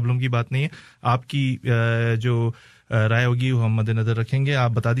ऐसी प्रॉब्लम की बात नहीं है। आपकी जो राय होगी वो हम मद्देनजर रखेंगे।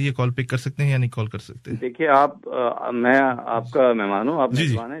 आप बता दीजिए कॉल पिक कर सकते हैं या नहीं कॉल कर सकते हैं। देखिए मैं आपका मेहमान हूँ, आप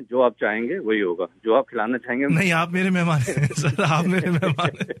मेहमान हैं, जो आप चाहेंगे वही होगा, जो आप खिलाना चाहेंगे। नहीं, आप मेरे मेहमान हैं सर, आप मेरे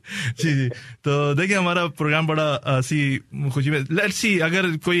मेहमान हैं। जी तो देखिए हमारा प्रोग्राम बड़ा सी खुशी में, लेट्स सी, अगर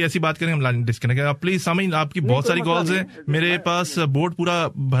कोई ऐसी बात करें हम लाइन डिस्कनेक्ट करें। प्लीज सामीन, आपकी बहुत सारी कॉल्स हैं, मेरे पास बोर्ड पूरा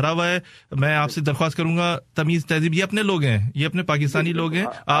भरा हुआ है। मैं आपसे दरख्वास्त करूंगा, तमीज तहजीब, ये अपने लोग हैं, ये अपने पाकिस्तानी लोग हैं,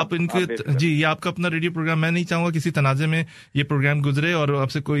 आप इनके जी, ये आपका अपना रेडियो प्रोग्राम, मैं नहीं चाहूंगा किसी तनाजे में ये प्रोग्राम गुजरे और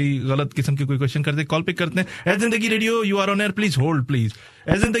आपसे कोई गलत किस्म की कोई क्वेश्चन करते। कॉल पिक करते हैं। E Zindagi radio, you are on air, please hold please.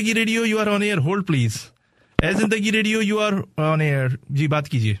 E Zindagi radio, you are on air, hold please. E Zindagi radio, you are on air, जी बात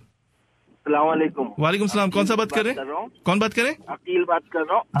कीजिए। अस्सलाम वालेकुम। वालेकुम सलाम, कौन सा बात कर रहे हैं? कौन बात करें? अकील बात कर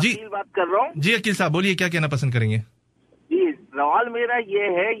रहा हूँ। जी बात कर रहा हूँ। जी अकील साहब बोलिए, क्या कहना पसंद करेंगे? जी सवाल मेरा ये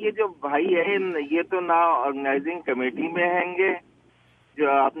है, ये जो भाई है ये तो ना ऑर्गेनाइजिंग कमेटी में हैंगे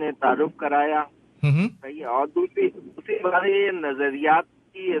जो आपने तारुफ कराया, सही है, और दूसरी बात ये नजरियात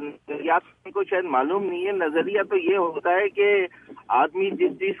को शायद मालूम नहीं है। नजरिया तो ये होता है कि आदमी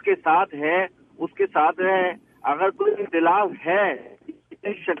जिस चीज के साथ है उसके साथ है, अगर कोई इख्तिलाफ है,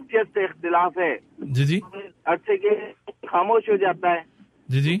 शख्सियत से इख्तिलाफ है, जी अरसे के खामोश हो जाता है,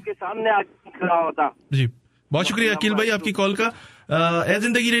 जी उसके सामने आगे खड़ा होता। जी बहुत शुक्रिया अकील भाई आपकी कॉल का। E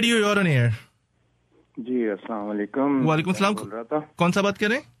Zindagi radio, you are on air. जी अस्सलाम वालेकुम। वालेकुम सलाम, कौन सा बात कर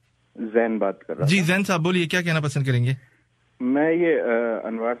रहे हैं? जैन बात कर रहा। जी जैन साहब बोलिए, क्या कहना पसंद करेंगे? मैं ये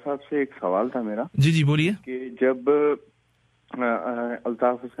अनवर साहब से एक सवाल था मेरा। जी बोलिए। कि जब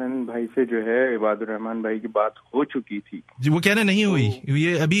अल्ताफ हुसैन भाई से जो है इबादुर रहमान भाई की बात हो चुकी थी, जी वो कह रहे नहीं हुई,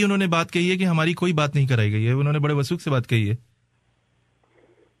 ये अभी उन्होंने बात कही है कि हमारी कोई बात नहीं कराई गई है, उन्होंने बड़े वसूख से बात कही है।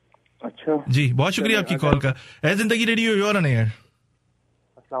 अच्छा जी बहुत शुक्रिया आपकी कॉल का। E Zindagi radio, you are on air.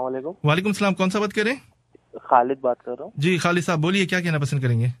 अस्सलाम वालेकुम। वालेकुम सलाम, कौन सा बात करें? खालिद बात कर रहा हूँ। जी खालिद साहब बोलिए, क्या कहना पसंद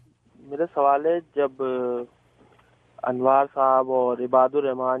करेंगे? मेरा सवाल है, जब अनवार साहब और इबादुर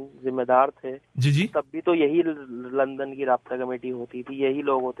रहमान जिम्मेदार थे, जी तब भी तो यही लंदन की राब्ता कमेटी होती थी, यही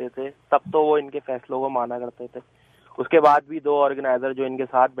लोग होते थे, तब तो वो इनके फैसलों को माना करते थे। उसके बाद भी 2 ऑर्गेनाइजर जो इनके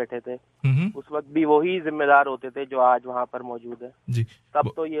साथ बैठे थे, उस वक्त भी वही जिम्मेदार होते थे जो आज वहाँ पर मौजूद है। जी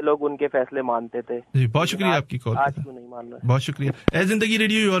तब तो ये लोग उनके फैसले मानते थे। जी बहुत शुक्रिया आपकी कॉल। आज क्यों नहीं मान रहे? बहुत शुक्रिया। ए Zindagi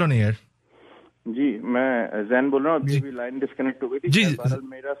radio, you are on air. जी मैं जैन बोल रहा हूँ, अभी भी लाइन डिस्कनेक्ट हो गई थी। जी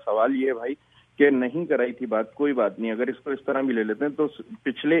मेरा सवाल ये भाई कि नहीं कराई थी बात, कोई बात नहीं, अगर इसको इस तरह भी ले लेते हैं तो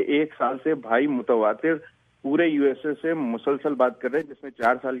पिछले 1 साल से भाई मुतवातिर पूरे यूएसए से मुसलसल बात कर रहे हैं, जिसमें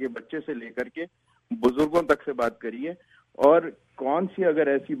 4 साल के बच्चे से लेकर के बुजुर्गों तक से बात करी है। और कौन सी अगर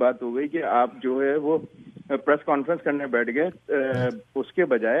ऐसी बात हो गई कि आप जो है वो प्रेस कॉन्फ्रेंस करने बैठ गए, उसके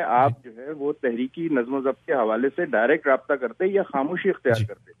बजाय आप जो है वो तहरीकी नज़्म ज़ब्त के हवाले से डायरेक्ट राब्ता करते या खामोशी इख्तियार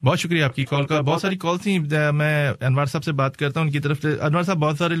करते। बहुत शुक्रिया आपकी कॉल का। बहुत सारी कॉल थी, मैं अनवर साहब से बात करता हूँ उनकी तरफ से। अनवर साहब,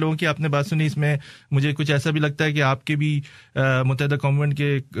 बहुत सारे लोगों की आपने बात सुनी, इसमें मुझे कुछ ऐसा भी लगता है कि आपके भी मुत्तहिदा कॉन्वेंट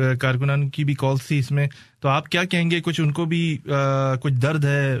के कारकुनान की भी कॉल्स थी इसमें, तो आप क्या कहेंगे? कुछ उनको भी कुछ दर्द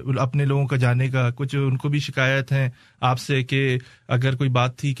है अपने लोगों का जाने का, कुछ उनको भी शिकायत है आपसे कि अगर कोई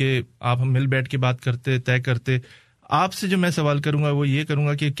बात थी कि आप हम मिल बैठ के बात करते, तय करते। आपसे जो मैं सवाल करूंगा वो ये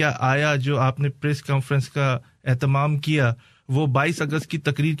करूंगा कि क्या आया जो आपने प्रेस कॉन्फ्रेंस का एहतमाम किया वो 22 अगस्त की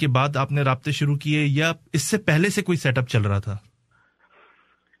तकरीर के बाद आपने राब्ते शुरू किए या इससे पहले से कोई सेटअप चल रहा था?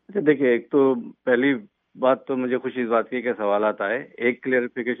 देखिए, एक तो पहली बात तो मुझे खुशी इस बात की कि सवाल आता है। एक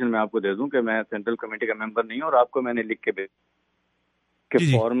क्लियरिफिकेशन मैं आपको दे दूं कि मैं सेंट्रल कमेटी का मेंबर नहीं हूं और आपको मैंने लिख के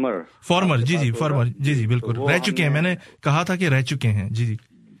फॉर्मर जी बिल्कुल रह चुके हैं, मैंने कहा था कि रह चुके हैं।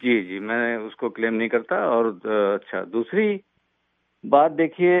 जी मैं उसको क्लेम नहीं करता। और अच्छा, दूसरी بات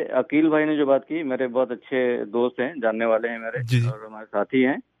دیکھیے، عقیل بھائی نے جو بات کی، میرے بہت اچھے دوست ہیں، جاننے والے ہیں میرے، اور ہمارے ساتھی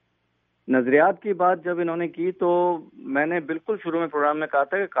ہیں. نظریات کی بات جب انہوں نے کی تو میں نے بالکل شروع میں پروگرام میں کہا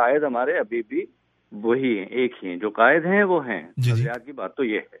تھا کہ قائد ہمارے ابھی بھی وہی ہیں، ایک ہی ہیں، جو قائد ہیں وہ ہیں. نظریات کی بات تو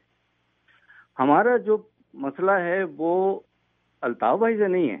یہ ہے. ہمارا جو مسئلہ ہے وہ الطاف بھائی سے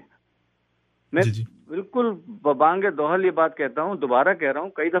نہیں ہے. میں بالکل ببانگ دوہل یہ بات کہتا ہوں، دوبارہ کہہ رہا ہوں،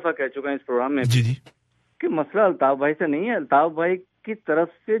 کئی دفعہ کہہ چکا ہوں اس پروگرام میں کہ مسئلہ الطاف بھائی سے نہیں ہے. الطاف بھائی کی طرف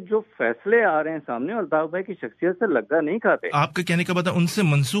سے جو فیصلے آ رہے ہیں سامنے، الطاف بھائی کی شخصیت سے لگا نہیں کھاتے. آپ کا کہنے کا مطلب ان سے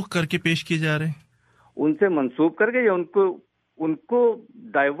منسوخ کر کے پیش کیے جا رہے ہیں؟ ان سے منسوخ کر کے یا ان کو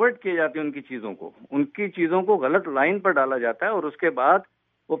ڈائیورٹ کیے جاتے ہیں، ان کی چیزوں کو غلط لائن پر ڈالا جاتا ہے اور اس کے بعد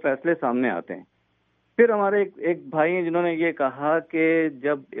وہ فیصلے سامنے آتے ہیں. پھر ہمارے ایک بھائی ہیں جنہوں نے یہ کہا کہ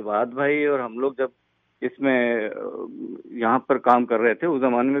جب عباد بھائی اور ہم لوگ جب اس میں یہاں پر کام کر رہے تھے، اس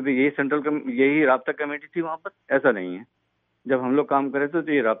زمانے میں بھی یہی رابطہ کمیٹی تھی وہاں پر. ایسا نہیں ہے. جب ہم لوگ کام کر رہے تھے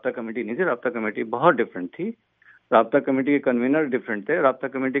تو یہ رابطہ کمیٹی نہیں تھی. رابطہ کمیٹی بہت ڈفرینٹ تھی. رابطہ کمیٹی کے کنوینر ڈفرینٹ تھے، رابطہ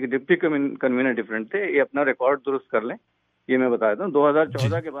کمیٹی کے ڈپٹی کنوینر ڈفرینٹ تھے. یہ اپنا ریکارڈ درست کر لیں، یہ میں بتا دیتا ہوں.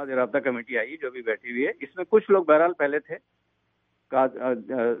 2014 کے بعد یہ رابطہ کمیٹی آئی جو بھی بیٹھی ہوئی ہے. اس میں کچھ لوگ بہرحال پہلے تھے،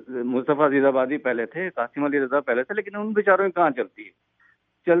 مصطفیٰ عزیز آبادی پہلے تھے، قاسم علی رضا پہلے تھے، لیکن ان بیچاروں کی کہاں چلتی ہے.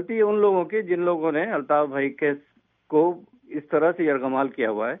 چلتی ہے ان لوگوں کی جن لوگوں نے الطاف بھائی کو اس طرح سے یرغمال کیا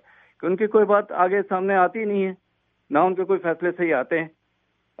ہوا ہے کہ ان کی کوئی بات آگے سامنے آتی نہیں ہے، نہ ان کے کوئی فیصلے صحیح آتے ہیں.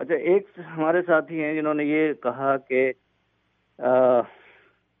 اچھا، ایک ہمارے ساتھی ہیں جنہوں نے یہ کہا کہ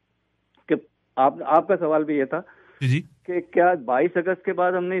آپ کا سوال بھی یہ تھا کہ کیا 22 اگست کے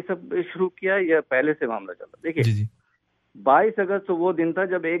بعد ہم نے یہ سب شروع کیا یا پہلے سے معاملہ چلا. دیکھیے 22 اگست تو وہ دن تھا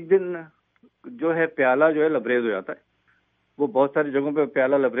جب ایک دن جو ہے پیالہ جو ہے لبریز ہو جاتا ہے. وہ بہت ساری جگہوں پہ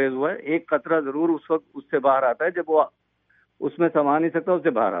پیالہ لبریز ہوا ہے. ایک قطرہ ضرور اس وقت اس سے باہر آتا ہے جب وہ اس میں سما نہیں سکتا، اس سے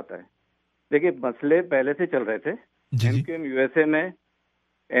باہر آتا ہے. دیکھیے مسئلے پہلے سے چل رہے تھے. M Q M U S اے میں،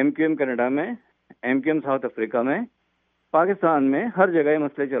 ایم کیو ایم کینیڈا میں، M Q M South Africa میں، پاکستان میں، ہر جگہ یہ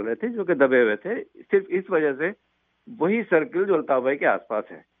مسئلے چل رہے تھے جو کہ دبے ہوئے تھے. صرف اس وجہ سے وہی سرکل جو الطاف بھائی کے آس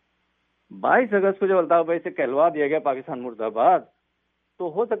پاس ہے. 22 اگست کو جب الطاف بھائی سے کہلوا دیا گیا پاکستان مرد آباد،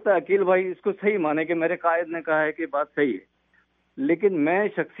 تو ہو سکتا ہے عقیل بھائی اس کو صحیح مانے کہ میرے قائد نے کہا ہے کہ بات صحیح ہے، لیکن میں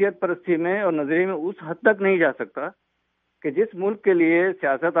شخصیت پرستی میں اور نظریے میں اس حد تک نہیں جا سکتا کہ جس ملک کے لیے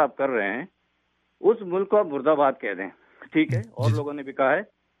سیاست آپ کر رہے ہیں اس ملک کو آپ مرد آباد کہہ دیں. ٹھیک ہے، اور لوگوں نے بھی کہا ہے،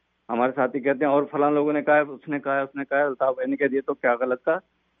 ہمارے ساتھی کہتے ہیں اور فلاں لوگوں نے کہا ہے، اس نے کہا الطاف بھائی نے کہہ دیا تو کیا غلط کہا؟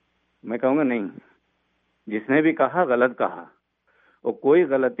 میں کہوں گا نہیں، جس نے بھی کہا غلط کہا. اور کوئی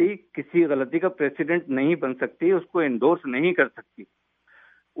غلطی کسی غلطی کا پریسیڈنٹ نہیں بن سکتی، اس کو انڈورس نہیں کر سکتی.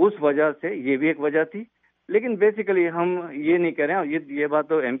 اس وجہ سے یہ بھی ایک وجہ تھی. لیکن بیسیکلی ہم یہ نہیں کہہ رہے ہیں، یہ بات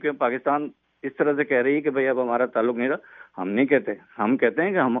تو ایم کیو ایم پاکستان اس طرح سے کہہ رہی ہے کہ بھائی اب ہمارا تعلق نہیں رہا. ہم نہیں کہتے، ہم کہتے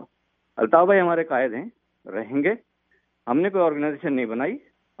ہیں کہ ہم الطاف بھائی ہمارے قائد ہیں، رہیں گے. ہم نے کوئی آرگنائزیشن نہیں بنائی،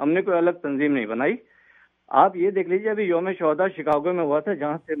 ہم نے کوئی الگ تنظیم نہیں بنائی. آپ یہ دیکھ لیجیے، ابھی یوم شہداء شکاگو میں ہوا تھا،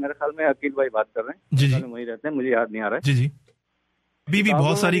 جہاں سے میرے خیال میں عقیل بھائی بات کر رہے ہیں. وہی رہتے ہیں، مجھے یاد نہیں آ رہا ہے. جی ابھی بھی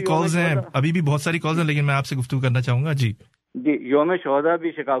بہت ساری کالز ہیں، لیکن میں آپ سے گفتگو کرنا چاہوں گا. جی یوم شہداء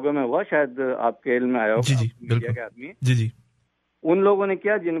بھی شکاگو میں ہوا، شاید آپ کے علم میں آیا ہوگا. میڈیا کے آدمی جی ان لوگوں نے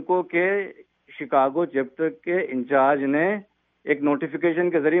کیا جن کو کہ شکاگو چیپٹر کے انچارج نے ایک نوٹیفیکیشن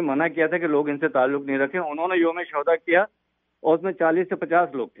کے ذریعے منع کیا تھا کہ لوگ ان سے تعلق نہیں رکھیں. انہوں نے یوم شہداء کیا اور اس میں 40 سے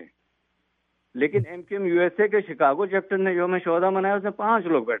 50 لوگ تھے. لیکن M Q M U S A کے شکاگو چیپٹر نے یوم شہداء منایا، اس میں 5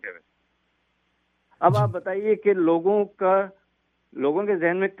 لوگ بیٹھے ہوئے. اب آپ بتائیے کہ لوگوں کے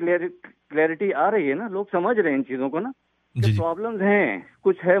ذہن میں کلیئرٹی آ رہی ہے نا، لوگ سمجھ رہے ہیں ان چیزوں کو نا، کہ پرابلمز ہیں،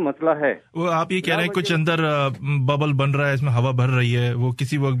 کچھ ہے، مسئلہ ہے. وہ آپ یہ کہہ رہے ہیں کچھ اندر ببل بن رہا ہے، اس میں ہوا بھر رہی ہے. وہ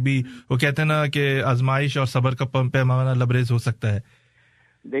کسی وقت بھی وہ کہتے ہیں نا کہ آزمائش اور صبر کا پیمانہ لبریز ہو سکتا ہے.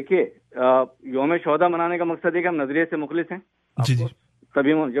 دیکھیے یوم شہداء منانے کا مقصد ہے کہ ہم نظریے سے مخلص ہیں.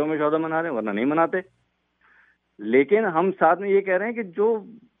 تبھی یوم شہداء منا رہے ہیں، ورنہ نہیں مناتے. لیکن ہم ساتھ میں یہ کہہ رہے ہیں کہ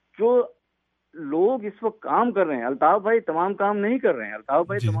جو لوگ اس وقت کام کر رہے ہیں، الطاف بھائی تمام کام نہیں کر رہے ہیں، الطاف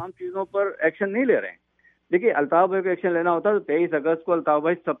بھائی تمام چیزوں پر ایکشن نہیں لے رہے ہیں. دیکھیے الطاف بھائی کو ایکشن لینا ہوتا تو 23 اگست کو الطاف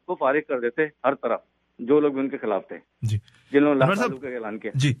بھائی سب کو فارغ کر دیتے، ہر طرف جو لوگ بھی ان کے خلاف تھے، جنہوں نے اعلان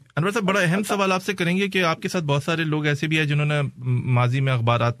کیا. جی انور صاحب، بڑا اہم سوال آپ سے کریں گے کہ آپ کے ساتھ بہت سارے لوگ ایسے بھی ہیں جنہوں نے ماضی میں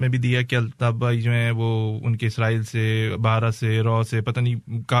اخبارات میں بھی دیا کہ الطاف بھائی جو ہیں وہ ان کے اسرائیل سے، بہارا سے، رو سے، پتہ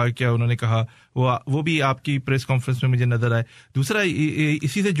نہیں کیا انہوں نے کہا، وہ بھی آپ کی پریس کانفرنس میں مجھے نظر آئے. دوسرا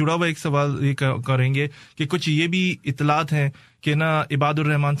اسی سے جڑا ہوا ایک سوال یہ کریں گے کہ کچھ یہ بھی اطلاعات ہیں کہ نا عباد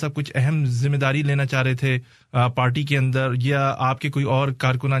الرحمان صاحب کچھ اہم ذمہ داری لینا چاہ رہے تھے پارٹی کے اندر، یا آپ کے کوئی اور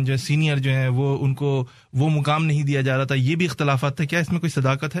کارکنان جو ہیں سینئر جو ہیں وہ ان کو وہ مقام نہیں دیا جا رہا تھا. یہ بھی اختلافات تھے، کیا اس میں کوئی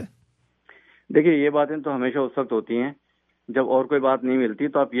صداقت ہے؟ دیکھیے یہ باتیں تو ہمیشہ اس وقت ہوتی ہیں جب اور کوئی بات نہیں ملتی،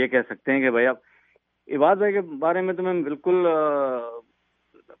 تو آپ یہ کہہ سکتے ہیں کہ بھائی آپ عباد بھائی کے بارے میں تو میں بالکل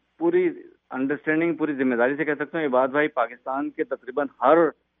पूरी अंडरस्टैंडिंग, पूरी जिम्मेदारी से कह सकता हूँ, इबाद भाई पाकिस्तान के तकरीबन हर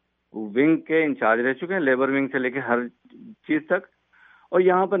विंग के इंचार्ज रह चुके हैं, लेबर विंग से लेके हर चीज तक, और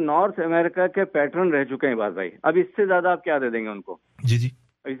यहाँ पर नॉर्थ अमेरिका के पैटर्न रह चुके हैं इबाद भाई। अब इससे ज्यादा आप क्या दे देंगे उनको? जी जी,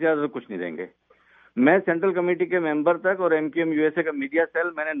 इससे ज्यादा तो कुछ नहीं देंगे। मैं सेंट्रल कमेटी के मेंबर तक और MQM USA का मीडिया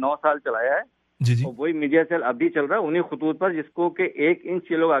सेल मैंने 9 साल चलाया है। जी जी, और वही मीडिया सेल अभी चल रहा है उन्हीं खतूत पर जिसको कि 1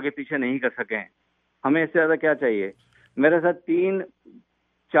 इंच ये लोग आगे पीछे नहीं कर सके हैं। हमें इससे ज्यादा क्या चाहिए? मेरे साथ 3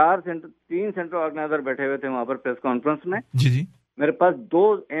 सेंट्रल ऑर्गेनाइजर बैठे हुए थे वहां पर प्रेस कॉन्फ्रेंस में। जी जी, मेरे पास 2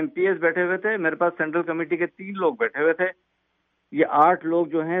 MPs बैठे हुए थे, मेरे पास सेंट्रल कमेटी के 3 लोग बैठे हुए थे। ये 8 लोग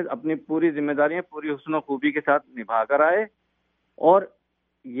जो हैं अपनी पूरी जिम्मेदारियां पूरी हुस्न और खूबी के साथ निभा कर आए, और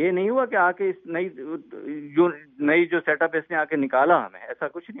ये नहीं हुआ कि आके इस नई जो सेटअप इसने आके निकाला हमें, ऐसा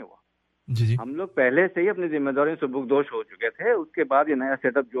कुछ नहीं हुआ। जी जी, हम लोग पहले से ही अपनी जिम्मेदारियों से बुगदोश हो चुके थे। उसके बाद ये नया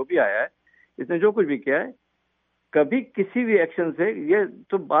सेटअप जो भी आया है, इसने जो कुछ भी किया है, कभी किसी भी एक्शन से, ये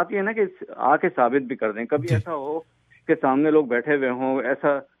तो बात ये है ना कि आके साबित भी कर दें। कभी ऐसा हो कि सामने लोग बैठे हुए हों,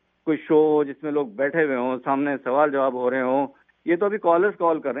 ऐसा कोई शो हो जिसमें लोग बैठे हुए हों, सामने सवाल जवाब हो रहे हों। ये तो अभी कॉलर्स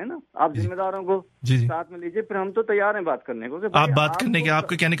कॉल कर रहे हैं ना, आप जिम्मेदारों को साथ में लीजिए, फिर हम तो तैयार हैं बात करने को। आप बात करने के,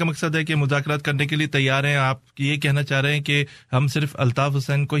 आपके कहने का मकसद है कि मुज़ाकरात करने के लिए तैयार हैं। आप ये कहना चाह रहे हैं कि हम सिर्फ अल्ताफ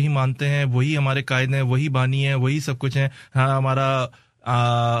हुसैन को ही मानते हैं, वही हमारे कायद हैं, वही बानी हैं, वही सब कुछ हैं। हाँ, हमारा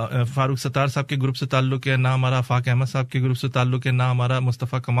फारूक सत्तार साहब के ग्रुप से ताल्लुक है, ना हमारा आफाक अहमद साहब के ग्रुप से ताल्लुक है, ना हमारा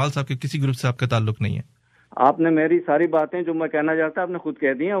मुस्तफ़ा कमाल साहब के किसी ग्रुप से आपका ताल्लुक नहीं है। आपने मेरी सारी बातें जो मैं कहना चाहता आपने खुद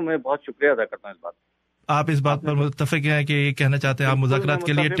कह दी हैं, और मैं बहुत शुक्रिया अदा करता हूँ इस बात। आप इस बात पर मुत्तफिक हैं कि ये कहना चाहते हैं आप मुज़ाकरात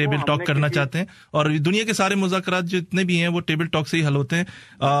के लिए टेबल टॉक करना चाहते हैं, और दुनिया के सारे मुज़ाकरात जितने भी हैं वो टेबल टॉक से ही हल होते हैं।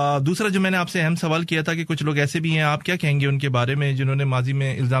 दूसरा जो मैंने आपसे अहम सवाल किया था कि कुछ लोग ऐसे भी हैं, आप क्या कहेंगे उनके बारे में जिन्होंने माजी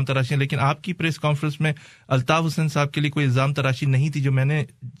में इल्जाम तराशी, लेकिन आपकी प्रेस कॉन्फ्रेंस में अल्ताफ हुसैन साहब के लिए कोई इल्जाम तराशी नहीं थी, जो मैंने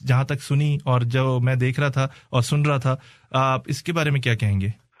जहां तक सुनी और जो मैं देख रहा था और सुन रहा था। आप इसके बारे में क्या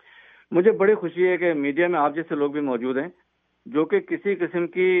कहेंगे? मुझे बड़ी खुशी है कि मीडिया में आप जैसे लोग भी मौजूद हैं जो कि किसी किस्म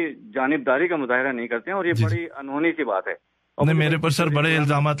की जानिबदारी का मुजाहिरा नहीं करते हैं, और ये बड़ी अनहोनी सी बात है। नहीं, मेरे पर सर बड़े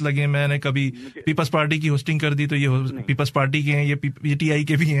इल्जामात लगे। मैंने कभी पीपल्स पार्टी की होस्टिंग कर दी तो ये पीपल्स पार्टी के हैं, ये PTI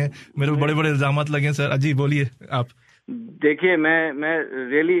के भी हैं, मेरे बड़े बड़े इल्जामात लगे सर। अजी बोलिए आप। देखिए, मैं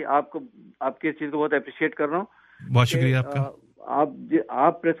रियली आपकी इस चीज को बहुत अप्रिशिएट कर रहा हूँ। बहुत शुक्रिया आपका।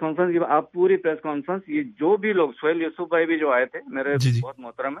 आप प्रेस कॉन्फ्रेंस, आप पूरी प्रेस कॉन्फ्रेंस, ये जो भी लोग, सोहेल यूसुफ भाई भी जो आए थे मेरे, बहुत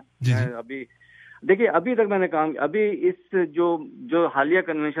मोहतरम है। अभी देखिए, अभी तक मैंने काम, अभी इस जो हालिया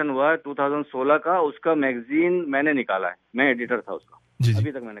कन्वेंशन हुआ है 2016 का, उसका मैगजीन मैंने निकाला है, मैं एडिटर था उसका।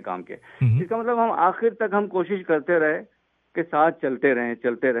 अभी तक मैंने काम किया। इसका मतलब हम आखिर तक हम कोशिश करते रहे कि साथ चलते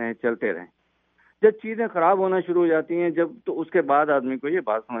रहें। जब चीजें खराब होना शुरू हो जाती हैं, जब, तो उसके बाद आदमी को ये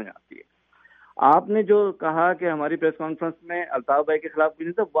बात समझ आती है। आपने जो कहा कि हमारी प्रेस कॉन्फ्रेंस में अल्ताफ भाई के खिलाफ कुछ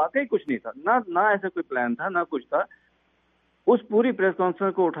नहीं था, वाकई कुछ नहीं था, ना ऐसा कोई प्लान था, ना कुछ था। उस पूरी प्रेस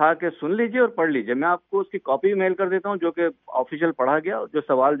कॉन्फ्रेंस को उठा के सुन लीजिए और पढ़ लीजिए। मैं आपको उसकी कॉपी मेल कर देता हूँ, जो कि ऑफिशियल पढ़ा गया, जो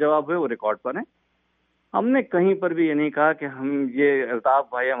सवाल जवाब हुए वो रिकॉर्ड पर है। हमने कहीं पर भी ये नहीं कहा कि हम ये अल्ताफ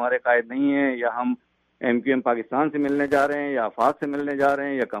भाई हमारे कायद नहीं है, या हम MQM पाकिस्तान से मिलने जा रहे हैं, या आफाक से मिलने जा रहे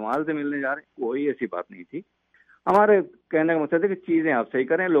हैं, या कमाल से मिलने जा रहे हैं। कोई ऐसी बात नहीं थी। हमारे कहने का मकसद है कि चीजें आप सही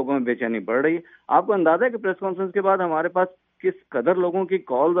करें, लोगों में बेचैनी बढ़ रही है। आपको अंदाजा है कि प्रेस कॉन्फ्रेंस के बाद हमारे पास किस कदर लोगों की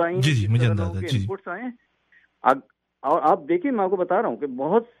कॉल्स आई हैं, जी, मुझे अंदाजा है, इनपुट्स आए हैं। और आप देखिए, मैं आपको बता रहा हूँ कि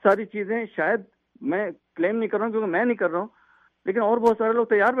बहुत सारी चीजें, शायद मैं क्लेम नहीं कर रहा हूँ क्योंकि मैं नहीं कर रहा हूँ, लेकिन और बहुत सारे लोग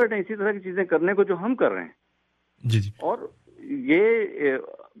तैयार बैठे हैं इसी तरह की चीजें करने को जो हम कर रहे हैं। जी। और ये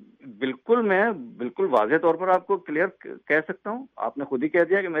मैं बिल्कुल वाज़ेह तौर पर आपको क्लियर कह सकता हूँ। आपने खुद ही कह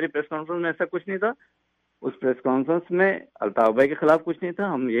दिया कि मेरी प्रेस कॉन्फ्रेंस में ऐसा कुछ नहीं था। उस प्रेस कॉन्फ्रेंस में अल्ताफ भाई के खिलाफ कुछ नहीं था।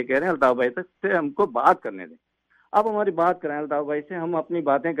 हम ये कह रहे हैं अल्ताफ भाई तक से हमको बात करने दें, आप हमारी बात कराएं अल्ताफ भाई से, हम अपनी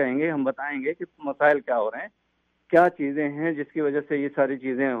बातें कहेंगे, हम बताएंगे कि मसाइल क्या हो रहे हैं, क्या चीजें हैं जिसकी वजह से ये सारी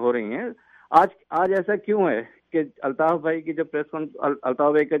चीजें हो रही हैं। आज ऐसा क्यों है कि अल्ताफ भाई की जब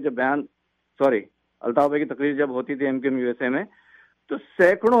अल्ताफ भाई का जब अल्ताफ भाई की तकरीर जब होती थी MQM USA में, तो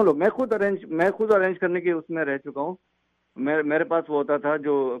सैकड़ों लोग, मैं खुद अरेंज करने की उसमें रह चुका हूँ। मेरे पास वो होता था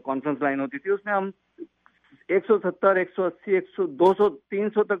जो कॉन्फ्रेंस लाइन होती थी, उसमें हम 170, 180, 100, 200,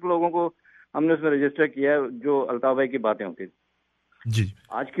 300 तक लोगों को हमने उसमें रजिस्टर किया है जो अल्ताफ भाई की बातें होती थी। जी।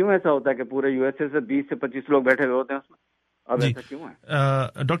 आज क्यों ऐसा होता है कि पूरे USA से 20 से 25 लोग बैठे हुए होते हैं उसमें? अब ऐसा क्यों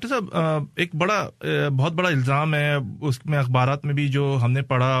है? डॉक्टर साहब, एक बहुत बड़ा इल्जाम है उसमें, अखबारात में भी जो हमने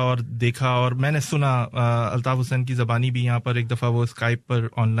पढ़ा और देखा और मैंने सुना, अल्ताफ हुसैन की जबानी भी यहाँ पर एक दफा वो स्काइप पर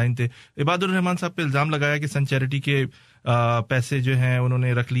ऑनलाइन थे, इबादुर रहमान साहब पे इल्जाम लगाया कि सन चैरिटी के पैसे जो हैं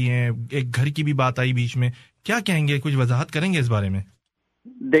उन्होंने रख लिए हैं। एक घर की भी बात आई बीच में, क्या कहेंगे, कुछ वजाहत करेंगे इस बारे में?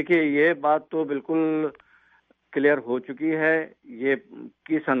 देखिए, ये बात तो बिल्कुल کلیئر ہو چکی ہے. یہ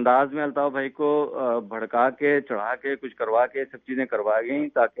کس انداز میں الطاف بھائی کو بھڑکا کے چڑھا کے کچھ کروا کے سب چیزیں کروا گئیں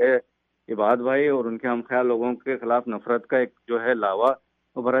تاکہ عباد بھائی اور ان کے ہم خیال لوگوں کے خلاف نفرت کا ایک جو ہے لاوا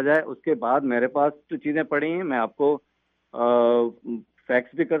بھرا جائے. اس کے بعد میرے پاس جو چیزیں پڑی ہیں میں آپ کو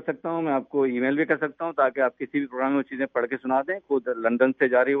فیکس بھی کر سکتا ہوں, میں آپ کو ای میل بھی کر سکتا ہوں تاکہ آپ کسی بھی پروگرام میں وہ چیزیں پڑھ کے سنا دیں. خود لندن سے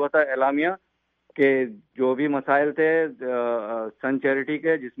جاری ہوا تھا اعلامیہ کہ جو بھی مسائل تھے سن چیریٹی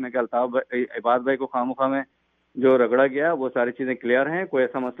کے جس میں کہ عباد بھائی کو خواہ میں جو رگڑا گیا وہ ساری چیزیں کلیئر ہیں, کوئی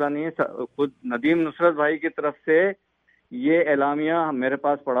ایسا مسئلہ نہیں ہے. خود ندیم نصرت بھائی کی طرف سے یہ اعلامیہ میرے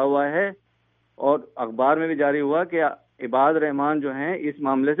پاس پڑا ہوا ہے اور اخبار میں بھی جاری ہوا کہ عباد رحمان جو ہیں اس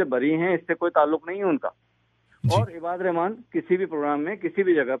معاملے سے بری ہیں, اس سے کوئی تعلق نہیں ہے ان کا. اور عباد رحمان کسی بھی پروگرام میں کسی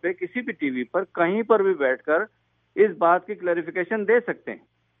بھی جگہ پہ کسی بھی ٹی وی پر کہیں پر بھی بیٹھ کر اس بات کی کلیریفیکیشن دے سکتے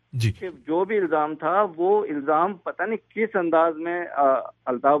ہیں کہ جو بھی الزام تھا وہ الزام پتہ نہیں کس انداز میں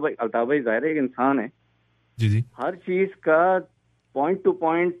الطاف بھائی ظاہر ایک انسان ہے, ہر چیز کا point to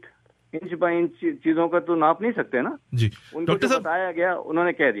point inch by inch چیزوں کا تو ناپ نہیں سکتے نا. جی ڈاکٹر صاحب بتایا گیا انہوں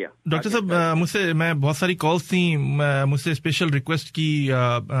نے کہہ دیا. ڈاکٹر صاحب مجھ سے میں بہت ساری کالز تھیں, مجھ سے اسپیشل ریکویسٹ کی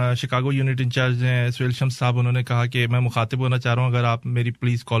شکاگو یونٹ انچارج ہیں سہیل شمس صاحب, انہوں نے کہا کہ میں مخاطب ہونا چاہ رہا ہوں, اگر آپ میری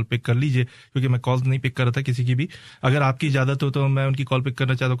پلیز کال پک کر لیجئے کیونکہ میں کالز نہیں پک کر رہا تھا کسی کی بھی. اگر آپ کی اجازت ہو تو میں ان کی کال پک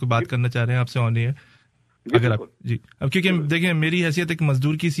کرنا چاہتا ہوں, کوئی بات کرنا چاہ رہے ہیں آپ سے آن ایئر اگر آپ. جی اب کیونکہ دیکھیں میری حیثیت ایک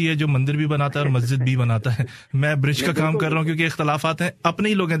مزدور کی سی ہے جو مندر بھی بناتا ہے اور مسجد بھی بناتا ہے. میں برج کا کام کر رہا ہوں کیونکہ اختلافات ہیں, اپنے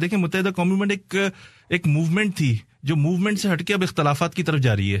ہی لوگ ہیں. دیکھیں متحدہ قومی موومنٹ ایک موومنٹ تھی جو موومنٹ سے ہٹ کے اب اختلافات کی طرف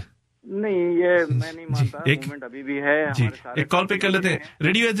جا رہی ہے. نہیں یہ میں نہیں مانتا, موومنٹ ابھی بھی ہے. جی ایک کال پہ کر لیتے ہیں.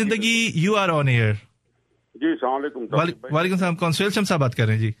 ریڈیو زندگی, یو آر آن ایئر. جی السلام علیکم. وعلیکم السلام. کون سہیل شمس صاحب بات کر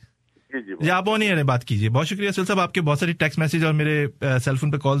رہے ہیں؟ جی آپ آن ایئر بات کیجیے. بہت شکریہ سہیل صاحب, آپ کے بہت ساری ٹیکسٹ میسج اور میرے سیل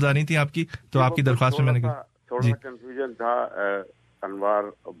فون پہ کالز آ رہی تھیں آپ کی, تو آپ کی درخواست میں نے تھوڑا سا کنفیوژن تھا. انوار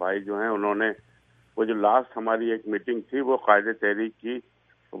بھائی جو ہیں انہوں نے وہ جو لاسٹ ہماری ایک میٹنگ تھی وہ قائد تحریک کی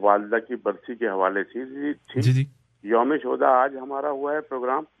والدہ کی برسی کے حوالے سے تھی. یوم شہداء آج ہمارا ہوا ہے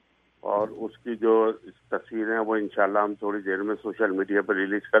پروگرام, اور اس کی جو تصویریں وہ انشاءاللہ ہم تھوڑی دیر میں سوشل میڈیا پر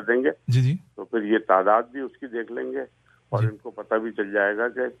ریلیز کر دیں گے. تو پھر یہ تعداد بھی اس کی دیکھ لیں گے اور ان کو پتہ بھی چل جائے گا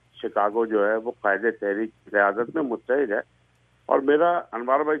کہ شکاگو جو ہے وہ قائد تحریک کی قیادت میں متحد ہے. اور میرا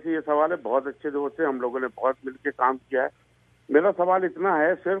انوار بھائی سے یہ سوال ہے, بہت اچھے دوست ہیں, ہم لوگوں نے بہت مل کے کام کیا ہے. میرا سوال اتنا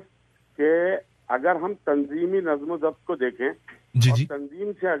ہے صرف کہ اگر ہم تنظیمی نظم و ضبط کو دیکھیں اور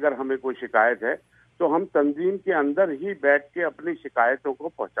تنظیم سے اگر ہمیں کوئی شکایت ہے تو ہم تنظیم کے اندر ہی بیٹھ کے اپنی شکایتوں کو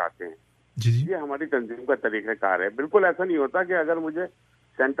پہنچاتے ہیں. یہ ہماری تنظیم کا طریقہ کار ہے. بالکل ایسا نہیں ہوتا کہ اگر مجھے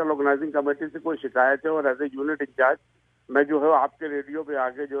سینٹرل آرگنائزنگ کمیٹی سے کوئی شکایت ہے اور ایز اے یونٹ انچارج میں جو ہے آپ کے ریڈیو پہ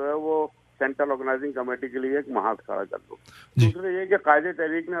آگے جو ہے وہ سینٹرل آرگنائزنگ کمیٹی کے لیے ایک محاذ کھڑا کر دو. دوسرے یہ کہ قائد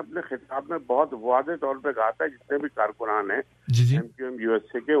تحریک نے اپنے خطاب میں بہت واضح طور پہ کہا تھا, جتنے بھی کارکنان ہیں M Q M U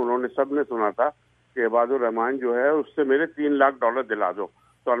S A کے, انہوں نے سب نے سنا تھا کہ عباد الرحمان جو ہے اس سے میرے $3 لاکھ دلا دو.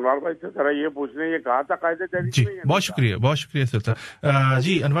 تو انوار بھائی سے ذرا یہ پوچھنے یہ کہا تھا قائد تحریک نے. بہت شکریہ سر صاحب.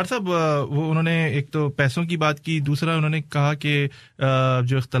 جی انوار صاحب, وہ انہوں نے ایک تو پیسوں کی بات کی, دوسرا انہوں نے کہا کہ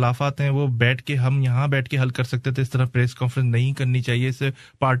جو اختلافات ہیں وہ بیٹھ کے ہم یہاں بیٹھ کے حل کر سکتے تھے, اس طرح پریس کانفرنس نہیں کرنی چاہیے, اس سے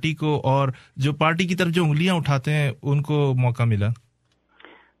پارٹی کو اور جو پارٹی کی طرف جو انگلیاں اٹھاتے ہیں ان کو موقع ملا.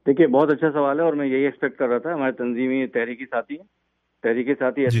 دیکھیے بہت اچھا سوال ہے اور میں یہی ایکسپیکٹ کر رہا تھا. ہمارے تنظیمی تحریکی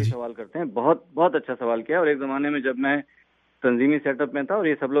ساتھی ایسے سوال کرتے ہیں. بہت بہت اچھا سوال کیا. اور ایک زمانے میں جب میں تنظیمی سیٹ اپ میں تھا اور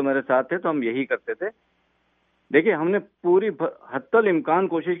یہ سب لوگ میرے ساتھ تھے تو ہم یہی کرتے تھے. دیکھیے ہم نے پوری حتی الامکان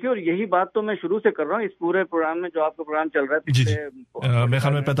کوشش کی, اور یہی بات تو میں شروع سے کر رہا ہوں اس پورے پروگرام میں جو آپ کا پروگرام چل رہا ہے. میرے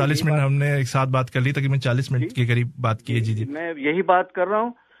خیال میں 45 منٹ ہم نے ایک ساتھ بات کر لی, تقریباً 40 منٹ کے قریب بات کی ہے. میں یہی بات کر رہا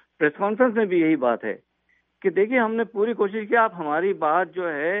ہوں. پریس کانفرنس میں بھی یہی بات ہے کہ دیکھیے ہم نے پوری کوشش کی, آپ ہماری بات جو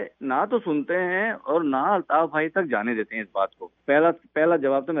ہے نہ تو سنتے ہیں اور نہ الطاف بھائی تک جانے دیتے ہیں اس بات کو. پہلا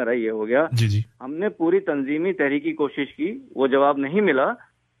جواب تو میرا یہ ہو گیا. ہم نے پوری تنظیمی تحریکی کوشش کی, وہ جواب نہیں ملا,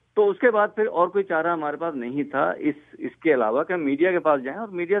 تو اس کے بعد پھر اور کوئی چارہ ہمارے پاس نہیں تھا اس کے علاوہ کہ ہم میڈیا کے پاس جائیں اور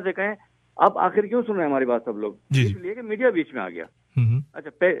میڈیا سے کہیں آپ آخر کیوں سن رہے ہیں ہماری بات سب لوگ, اس لیے کہ میڈیا بیچ میں آ گیا. اچھا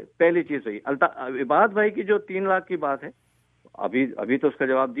پہلی چیز ہوئی عباد بھائی کی جو 3 لاکھ کی بات ہے, ابھی تو اس کا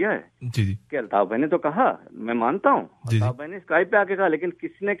جواب دیا ہے کہ الطاف بھائی نے تو کہا, میں مانتا ہوں الطاف بھائی نے اسکائپ پہ آ کے کہا, لیکن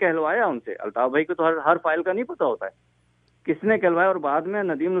کس نے کہلوایا ان سے؟ الطاف بھائی کو تو ہر فائل کا نہیں پتا ہوتا ہے کس نے کہلوایا. اور بعد میں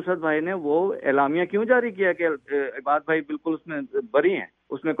ندیم نصرت بھائی نے وہ اعلامیہ کیوں جاری کیا کہ عباد بھائی بالکل اس میں بری ہیں,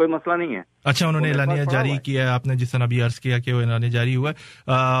 اس میں کوئی مسئلہ نہیں ہے. اچھا انہوں نے اعلانیہ جاری کیا ہے, آپ نے جس طرح ابھی عرض کیا کہ وہ اعلانیہ جاری ہوا ہے.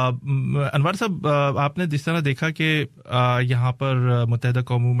 انوار صاحب آپ نے جس طرح دیکھا کہ یہاں پر متحدہ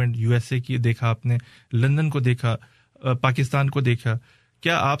قوم موومنٹ یو ایس اے کی دیکھا, آپ نے لندن کو دیکھا, پاکستان کو دیکھا,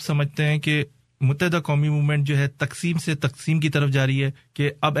 کیا آپ سمجھتے ہیں کہ متحدہ قومی موومنٹ جو ہے تقسیم کی طرف جاری ہے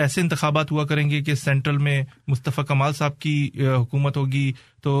کہ اب ایسے انتخابات ہوا کریں گے کہ سینٹرل میں مصطفیٰ کمال صاحب کی حکومت ہوگی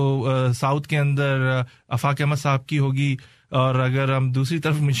تو ساؤتھ کے اندر آفاق احمد صاحب کی ہوگی, اور اگر ہم دوسری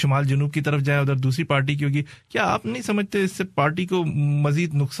طرف شمال جنوب کی طرف جائیں ادھر دوسری پارٹی کی ہوگی. کیا آپ نہیں سمجھتے اس سے پارٹی کو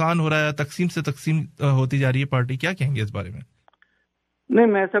مزید نقصان ہو رہا ہے, تقسیم ہوتی جا رھی ہے پارٹی؟ کیا کہیں گے اس بارے میں؟ نہیں,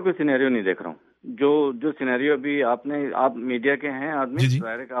 میں ایسا کوئی سینیریو نہیں دیکھ رہا ہوں. جو سینیریو ابھی آپ میڈیا کے ہیں آدمی,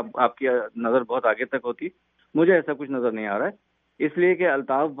 ظاہر ہے کہ آپ کی نظر بہت آگے تک ہوتی, مجھے ایسا کچھ نظر نہیں آ رہا ہے. اس لیے کہ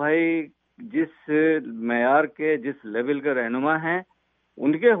الطاف بھائی جس معیار کے, جس لیول کے رہنما ہیں,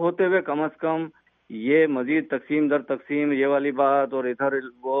 ان کے ہوتے ہوئے کم از کم یہ مزید تقسیم در تقسیم یہ والی بات اور ادھر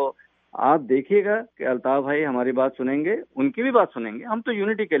وہ, آپ دیکھیے گا کہ الطاف بھائی ہماری بات سنیں گے, ان کی بھی بات سنیں گے. ہم تو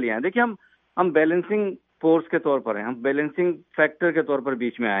یونٹی کے لیے ہیں. دیکھیے ہم بیلنسنگ فورس کے طور پر ہیں, ہم بیلنسنگ فیکٹر کے طور پر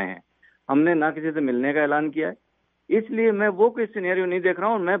بیچ میں آئے ہیں. ہم نے نہ کسی سے ملنے کا اعلان کیا ہے, اس لیے میں وہ کوئی سینیریو نہیں دیکھ رہا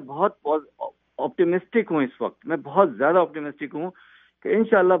ہوں. میں بہت آپٹیمسٹک ہوں اس وقت, میں بہت زیادہ آپٹیمسٹک ہوں کہ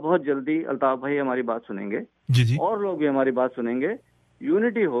انشاءاللہ بہت جلدی الطاف بھائی ہماری بات سنیں گے, اور لوگ بھی ہماری بات سنیں گے,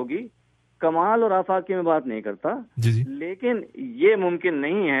 یونٹی ہوگی. کمال اور آفاق کی میں بات نہیں کرتا, لیکن یہ ممکن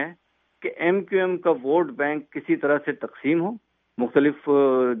نہیں ہے کہ ایم کیو ایم کا ووٹ بینک کسی طرح سے تقسیم ہو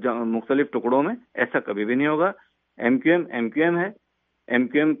مختلف ٹکڑوں میں. ایسا کبھی بھی نہیں ہوگا. ایم کیو ایم ہے. ایم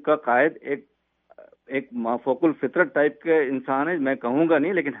کیو ایم کا قائد ایک مافوق الفطرت ٹائپ کے انسان ہے, میں کہوں گا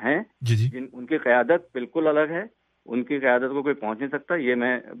نہیں لیکن ہیں, ان کی قیادت بالکل الگ ہے. ان کی قیادت کو کوئی پہنچ نہیں سکتا. یہ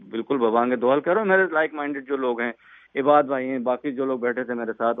میں بالکل ببانگ دوحل کر رہا ہوں. میرے لائک مائنڈڈ جو لوگ ہیں, عباد بھائی ہیں, باقی جو لوگ بیٹھے تھے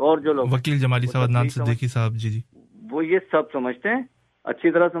میرے ساتھ, اور جو لوگ وکیل جمالی صاحب, عدنان صدیقی صاحب, وہ یہ سب سمجھتے ہیں,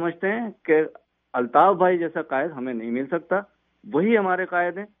 اچھی طرح سمجھتے ہیں کہ الطاف بھائی جیسا قائد ہمیں نہیں مل سکتا. وہی ہمارے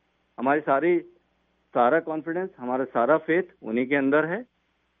قائد ہیں. ہماری سارا کانفیڈنس, ہمارا سارا فیتھ انہی کے اندر ہے.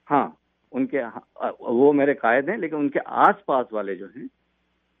 ہاں, وہ میرے قائد ہیں, لیکن ان کے آس پاس والے جو ہیں,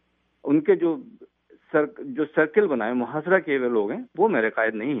 ان کے جو سرکل بنائے, محاصرہ کیے ہوئے لوگ ہیں, وہ میرے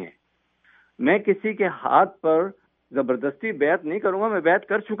قائد نہیں ہیں. میں کسی کے ہاتھ پر زبردستی بیعت نہیں کروں گا. میں بیعت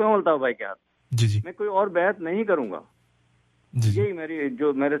کر چکا ہوں الطاف بھائی کے ہاتھ. میں کوئی اور بیعت نہیں کروں گا. یہی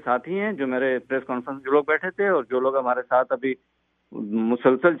جو میرے ساتھی ہیں, جو میرے پریس کانفرنس جو لوگ بیٹھے تھے, اور جو لوگ ہمارے ساتھ ابھی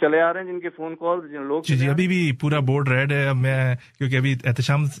مسلسل چلے آ رہے ہیں, جن کے فون کال لوگ ابھی بھی پورا بورڈ ریڈ ہے. اب میں کیونکہ ابھی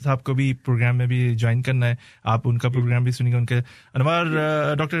احتشام صاحب کو بھی پروگرام میں بھی جوائن کرنا ہے, آپ ان کا پروگرام بھی سنیں گے. ان کے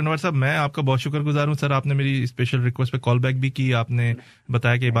ڈاکٹر انور صاحب, میں آپ کا بہت شکر گزار ہوں سر. آپ نے میری اسپیشل ریکویسٹ پہ کال بیک بھی کی. آپ نے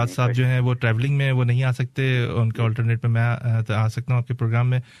بتایا کہ عباد صاحب جو ہیں وہ ٹریولنگ میں, وہ نہیں آ سکتے, ان کے آلٹرنیٹ پہ میں آ سکتا ہوں آپ کے پروگرام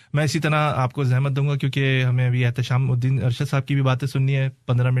میں. میں اسی طرح آپ کو زحمت دوں گا کیونکہ ہمیں ابھی احتشام الدین ارشد صاحب کی بھی باتیں سننی ہے.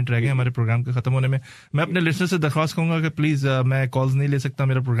 15 منٹ رہ گئے ہمارے پروگرام کے ختم ہونے میں. میں اپنے لسنر سے درخواست کروں گا کہ پلیز, میں کالز نہیں لے سکتا,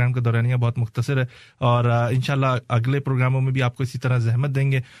 میرا پروگرام کا دورانیہ بہت مختصر ہے, اور انشاءاللہ اگلے پروگراموں میں بھی آپ کو اسی طرح زحمت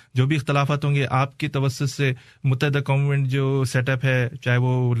دیں گے. جو بھی اختلافات ہوں گے آپ کی توسط سے, متحدہ قومی موومنٹ جو سیٹ اپ ہے, چاہے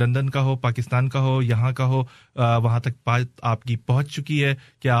وہ لندن کا ہو, پاکستان کا ہو, یہاں کا ہو, وہاں تک بات آپ کی پہنچ چکی ہے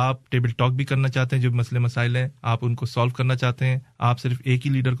کہ آپ ٹیبل ٹاک بھی کرنا چاہتے ہیں. جو مسئلے مسائل ہیں آپ ان کو سالو کرنا چاہتے ہیں. آپ صرف ایک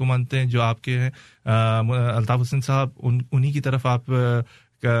ہی لیڈر کو مانتے ہیں جو آپ کے ہیں, الطاف حسین صاحب. انہی کی طرف آپ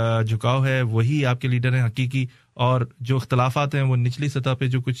کا جھکاؤ ہے, وہی آپ کے لیڈر ہیں حقیقی. اور جو اختلافات ہیں وہ نچلی سطح پہ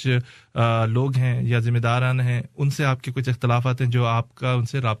جو کچھ لوگ ہیں یا ذمہ داران ہیں, ان سے آپ کے کچھ اختلافات ہیں جو آپ کا ان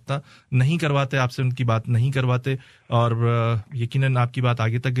سے رابطہ نہیں کرواتے, آپ سے ان کی بات نہیں کرواتے, اور یقیناً آپ کی بات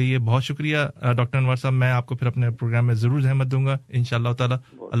آگے تک گئی ہے. بہت شکریہ ڈاکٹر انور صاحب. میں آپ کو پھر اپنے پروگرام میں ضرور زحمت دوں گا انشاءاللہ تعالی.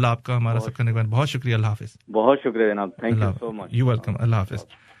 اللہ آپ کا, ہمارا سب کا نگہبان. بہت شکریہ. اللہ حافظ. بہت شکریہ جناب. Thank you so much. You welcome. اللہ حافظ.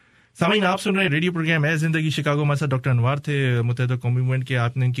 سامعین, آپ سن رہے ہیں ریڈیو پروگرام اے زندگی شکاگو. ہمارے ساتھ ڈاکٹر انوار تھے, متحدہ قومی موومنٹ کے.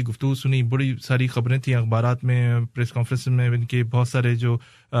 آپ نے ان کی گفتگو سنی, بڑی ساری خبریں تھیں اخبارات میں, پریس کانفرنس میں ان کے بہت سارے جو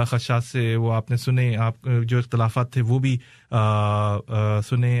خدشات سے وہ آپ نے سنے. آپ جو اختلافات تھے وہ بھی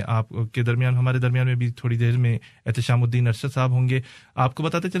سنے. آپ کے درمیان, ہمارے درمیان میں بھی تھوڑی دیر میں احتشام الدین ارشد صاحب ہوں گے. آپ کو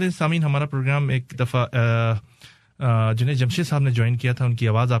بتاتے چلیں سامعین, ہمارا پروگرام ایک دفعہ جنید جمشید صاحب نے جوائن کیا تھا, ان کی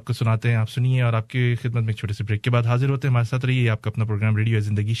آواز آپ کو سناتے ہیں, آپ سنیے, اور آپ کی خدمت میں ایک چھوٹے سے بریک کے بعد حاضر ہوتے ہیں. ہمارے ساتھ رہیے. آپ کا اپنا پروگرام ریڈیو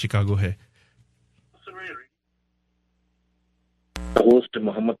زندگی شکاگو ہے. ہوسٹ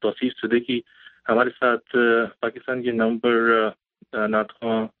محمد توصیف صدیقی ہمارے ساتھ پاکستان کے نام پر نعت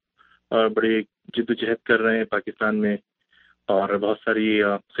خواں اور بڑے جد و جہد کر رہے ہیں پاکستان میں, اور بہت ساری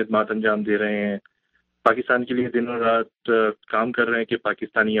خدمات انجام دے رہے ہیں. پاکستان کے لیے دن اور رات کام کر رہے ہیں کہ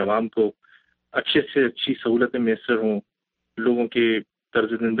پاکستانی عوام کو اچھے سے اچھی سہولتیں میسر ہوں, لوگوں کے طرز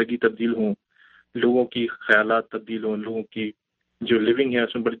زندگی تبدیل ہوں, لوگوں کی خیالات تبدیل ہوں, لوگوں کی جو لیونگ ہے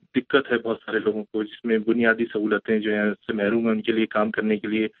اس میں بڑی دقت ہے بہت سارے لوگوں کو, جس میں بنیادی سہولتیں جو ہیں اس سے محروم ہیں. ان کے لیے کام کرنے کے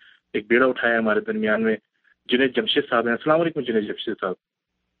لیے ایک بیڑا اٹھایا ہمارے درمیان میں جنید جمشید صاحب ہیں. السلام علیکم جنید جمشید صاحب.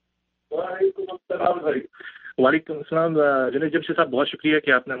 وعلیکم السلام. وعلیکم السلام جنید جمشید صاحب, بہت شکریہ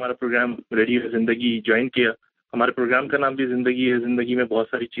کہ آپ نے ہمارا پروگرام ریڈیو زندگی جوائن کیا. ہمارے پروگرام کا نام بھی زندگی ہے. زندگی میں بہت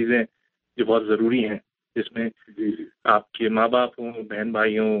ساری چیزیں جو بہت ضروری ہیں، جس میں آپ کے ماں باپ ہوں، بہن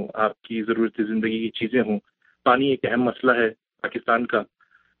بھائی ہوں، آپ کی ضرورت زندگی کی چیزیں ہوں. پانی ایک اہم مسئلہ ہے پاکستان کا.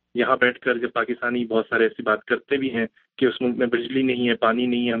 یہاں بیٹھ کر جب پاکستانی بہت سارے ایسی بات کرتے بھی ہیں کہ اس ملک میں بجلی نہیں ہے، پانی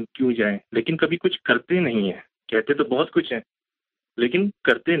نہیں ہے، ہم کیوں جائیں، لیکن کبھی کچھ کرتے نہیں ہیں. کہتے تو بہت کچھ ہیں لیکن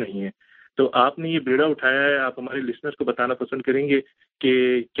کرتے نہیں ہیں. تو آپ نے یہ بیڑا اٹھایا ہے، آپ ہمارے لسنرز کو بتانا پسند کریں گے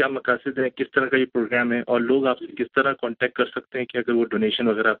کہ کیا مقاصد ہیں، کس طرح کا یہ پروگرام ہے، اور لوگ آپ سے کس طرح کانٹیکٹ کر سکتے ہیں کہ اگر وہ ڈونیشن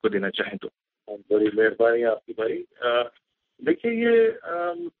وغیرہ آپ کو دینا چاہیں تو؟ بڑی مہربانی آپ کی بھائی. دیکھیے یہ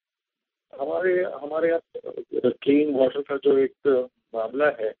ہمارے یہاں کلین واٹر کا جو ایک معاملہ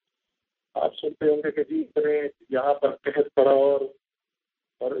ہے، آپ سنتے ہوں گے کہ جی اتنے یہاں پر قحط پڑا اور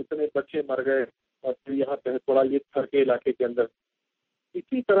اتنے بچے مر گئے، اور پھر یہاں قحط پڑا یہ تھر کے علاقے کے اندر.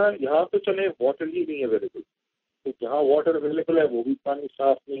 اسی طرح یہاں تو چلے واٹر ہی نہیں اویلیبل، تو جہاں واٹر اویلیبل ہے وہ بھی پانی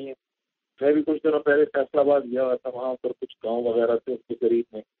صاف نہیں ہے. میں بھی کچھ دنوں پہلے فیصل آباد گیا تھا، وہاں پر کچھ گاؤں وغیرہ تھے اس کے قریب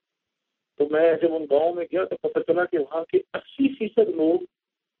میں. تو میں جب ان گاؤں میں گیا تو پتہ چلا کہ وہاں کے 80% لوگ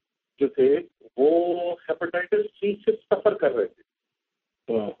جو تھے وہ ہیپاٹائٹس سی سے سفر کر رہے تھے.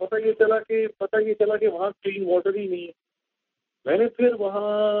 پتہ یہ چلا کہ وہاں کلین واٹر ہی نہیں ہے. میں نے پھر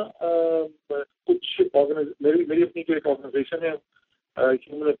وہاں کچھ میری اپنی جو ایک آرگنائزیشن ہے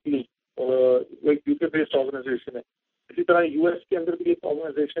ہیومن اپیل، ایک یو کے بیسڈ آرگنائزیشن ہے. اسی طرح یو ایس کے اندر بھی ایک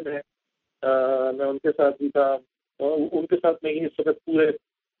آرگنائزیشن ہے، میں ان کے ساتھ بھی تھا. ان کے ساتھ میں ہی اس وقت پورے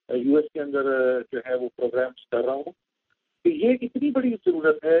یو ایس کے اندر جو ہے وہ پروگرامس کر رہا ہوں. تو یہ اتنی بڑی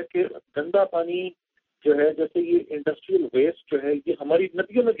ضرورت ہے کہ گندا پانی جو ہے، جیسے یہ انڈسٹریل ویسٹ جو ہے، یہ ہماری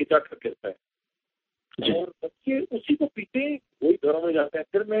ندیوں میں گچا کر گرتا ہے اور بچے اسی کو پیتے ہیں، وہی گھروں میں جاتے ہیں.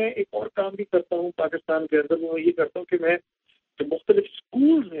 پھر میں ایک اور کام بھی کرتا ہوں پاکستان کے اندر، میں یہ کرتا ہوں کہ میں جو مختلف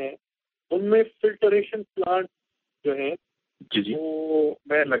اسکولز ہیں ان میں فلٹریشن پلانٹ جو ہیں وہ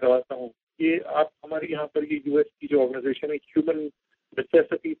میں لگواتا ہوں. یہ آپ ہمارے یہاں پر یہ یو ایس کی جو آرگنائزیشن ہے ہیومن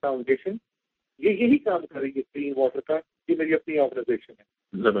نیسیسٹی فاؤنڈیشن، یہ یہی کام کر رہی ہے کلین واٹر کا. یہ میری اپنی آرگنائزیشن ہے،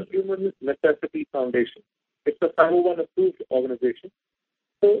 human necessity foundation. It's a 501 approved organization.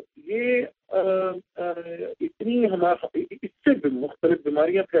 تو یہ اتنی اس سے مختلف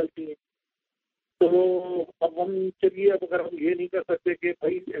بیماریاں پھیلتی ہیں. تو اب ہم چلیے، اب اگر ہم یہ نہیں کر سکتے کہ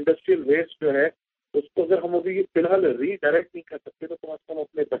بھائی انڈسٹریل ویسٹ جو ہے اس کو اگر ہم ابھی فی الحال ری ڈائریکٹ نہیں کر سکتے تو کم از کم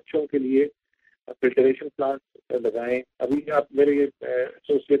اپنے بچوں کے لیے فلٹریشن پلانٹ لگائیں. ابھی آپ میرے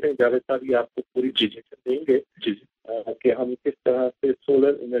ایسوسیٹ ہیں جاوید صاحب، یہ آپ کو پوری ڈیٹیل دیں گے کہ ہم کس طرح سے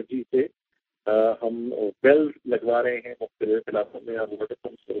سولر انرجی سے ہم ویل لگوا رہے ہیں مختلف علاقوں میں، واٹر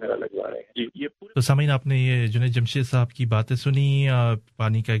پمپس وغیرہ لگوا رہے ہیں. جی تو سامعین، آپ نے یہ جنید جمشید صاحب کی باتیں سنی.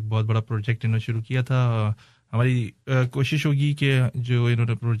 پانی کا ایک بہت بڑا پروجیکٹ انہوں نے شروع کیا تھا. ہماری کوشش ہوگی کہ جو انہوں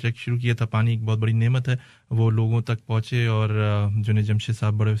نے پروجیکٹ شروع کیا تھا، پانی ایک بہت بڑی نعمت ہے، وہ لوگوں تک پہنچے. اور جنید جمشید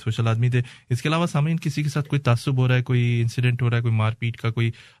صاحب بڑے سوشل آدمی تھے. اس کے علاوہ سامعین، کسی کے ساتھ کوئی تعصب ہو رہا ہے، کوئی انسیڈنٹ ہو رہا ہے، کوئی مار پیٹ کا،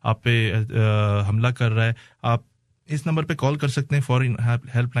 کوئی آپ پہ حملہ کر رہا ہے، آپ اس نمبر پہ کال کر سکتے ہیں فورین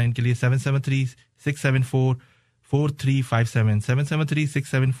ہیلپ لائن کے لیے 773-674-4357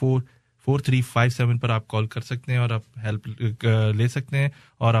 773-674-4357 پر آپ کال کر سکتے ہیں اور آپ ہیلپ لے سکتے ہیں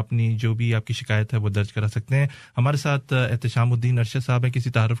اور اپنی جو بھی آپ کی شکایت ہے وہ درج کرا سکتے ہیں. ہمارے ساتھ احتشام الدین ارشد صاحب ہیں، کسی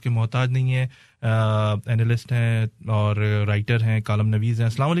تعارف کے محتاج نہیں ہیں، اینالسٹ ہیں اور رائٹر ہیں، کالم نویس ہیں.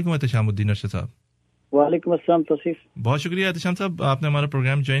 السلام علیکم احتشام الدین ارشد صاحب. وعلیکم السلام توصیف. بہت شکریہ احتشام صاحب، آپ نے ہمارا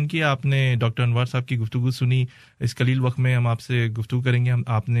پروگرام جوائن کیا. آپ نے ڈاکٹر انوار صاحب کی گفتگو سنی. اس قلیل وقت میں ہم آپ سے گفتگو کریں گے.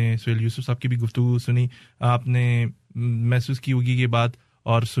 آپ نے سہیل یوسف صاحب کی بھی گفتگو سنی. آپ نے محسوس کی ہوگی یہ بات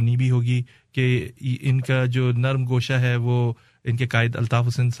اور سنی بھی ہوگی کہ ان کا جو نرم گوشہ ہے وہ ان کے قائد الطاف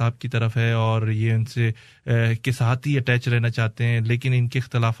حسین صاحب کی طرف ہے اور یہ ان سے کے ساتھ ہی اٹیچ رہنا چاہتے ہیں، لیکن ان کے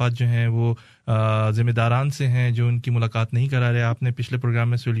اختلافات جو ہیں وہ ذمہ داران سے ہیں جو ان کی ملاقات نہیں کرا رہے. آپ نے پچھلے پروگرام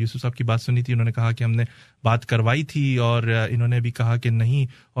میں سہیل یوسف صاحب کی بات سنی تھی. انہوں نے کہا کہ ہم نے بات کروائی تھی اور انہوں نے بھی کہا کہ نہیں.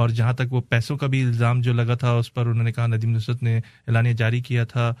 اور جہاں تک وہ پیسوں کا بھی الزام جو لگا تھا اس پر انہوں نے کہا ندیم نصرت نے اعلانیہ جاری کیا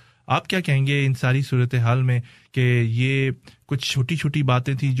تھا. آپ کیا کہیں گے ان ساری صورتحال میں کہ یہ کچھ چھوٹی چھوٹی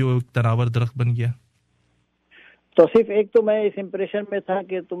باتیں تھیں جو تناور درخت بن گیا؟ توصیف، ایک تو میں اس امپریشن میں تھا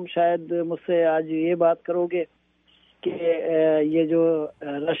کہ تم شاید مجھ سے آج یہ بات کرو گے کہ یہ جو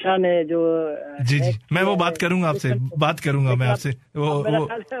رشا نے جو جی میں وہ بات کروں گا آپ سے، بات کروں گا میں آپ سے.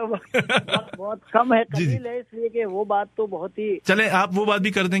 بہت کم ہے، قلیل ہے، اس لیے کہ وہ بات تو بہت ہی. چلیں آپ وہ بات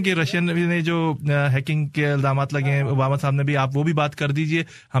بھی کر دیں کہ رشین نے جو ہیکنگ کے الزامات لگے ہیں اوباما صاحب نے بھی، آپ وہ بھی بات کر دیجئے.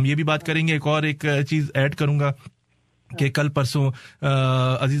 ہم یہ بھی بات کریں گے. ایک چیز ایڈ کروں گا کہ کل پرسوں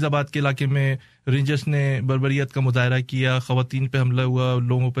عزیز آباد کے علاقے میں رینجرز نے بربریت کا مظاہرہ کیا، خواتین پہ حملہ ہوا،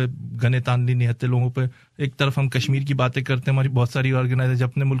 لوگوں پہ گنے تان لی، نہتے لوگوں پہ एक तरफ हम कश्मीर की बातें करते हैं, हमारी बहुत सारी ऑर्गेनाइजर जब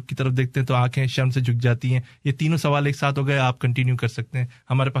अपने मुल्क की तरफ देखते हैं तो आंखें शर्म से झुक जाती हैं। ये तीनों सवाल एक साथ हो गए, आप कंटिन्यू कर सकते हैं,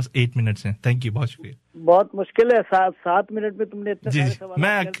 हमारे पास 8 मिनट्स हैं। थैंक यू, बहुत शुक्रिया। बहुत मुश्किल है, 7 मिनट में तुमने इतने सारे सवाल।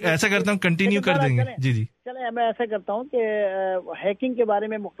 मैं ऐसा करता हूँ, कंटिन्यू कर देंगे। जी चले, मैं ऐसा करता हूँ कि हैकिंग के बारे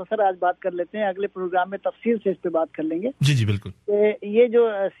में मुख्तसर आज बात कर लेते हैं, अगले प्रोग्राम में तफसील से इस पे बात कर लेंगे। जी बिल्कुल। ये जो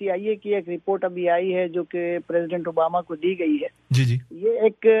CIA की एक रिपोर्ट अभी आई है जो कि प्रेसिडेंट ओबामा को दी गई है, जी ये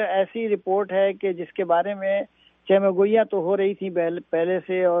एक ऐसी रिपोर्ट है कि जिसके बारे में चहमगोइयाँ तो हो रही थी पहले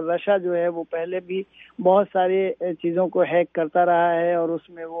से, और रशिया जो है वो पहले भी बहुत सारे चीज़ों को हैक करता रहा है, और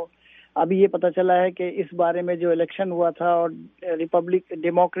उसमें वो अभी ये पता चला है कि इस बारे में जो इलेक्शन हुआ था और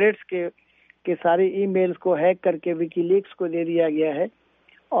डेमोक्रेट्स के सारे ईमेल्स को हैक करके विकीलीक्स को दे दिया गया है,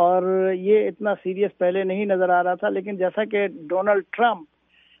 और ये इतना सीरियस पहले नहीं नज़र आ रहा था। लेकिन जैसा कि डोनाल्ड ट्रंप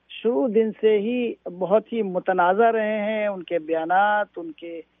शुरू दिन से ही बहुत ही मुतनाज़ा रहे हैं, उनके बयानात,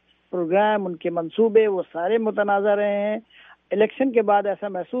 उनके प्रोग्राम, उनके मंसूबे, वो सारे मुतनाज़ा रहे हैं। इलेक्शन के बाद ऐसा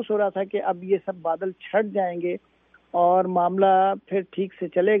महसूस हो रहा था कि अब ये सब बादल छट जाएंगे और मामला फिर ठीक से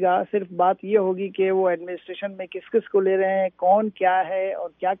चलेगा। सिर्फ बात ये होगी कि वो एडमिनिस्ट्रेशन में किस किस को ले रहे हैं, कौन क्या है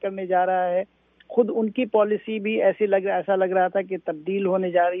और क्या करने जा रहा है। खुद उनकी पॉलिसी भी ऐसा लग रहा था कि तब्दील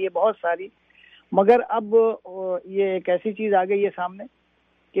होने जा रही है बहुत सारी, मगर अब ये एक ऐसी चीज़ आ गई है सामने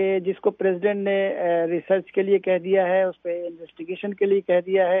कि जिसको प्रेसिडेंट ने रिसर्च के लिए कह दिया है, उस पर इन्वेस्टिगेशन के लिए कह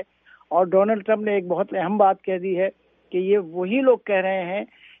दिया है, और डोनाल्ड ट्रंप ने एक बहुत अहम बात कह दी है कि ये वही लोग कह रहे हैं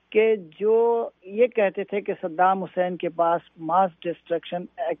कि जो ये कहते थे कि सद्दाम हुसैन के पास मास डिस्ट्रक्शन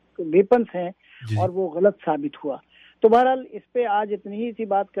वेपन्स हैं, और वो गलत साबित हुआ। तो बहरहाल इस पे आज इतनी ही सी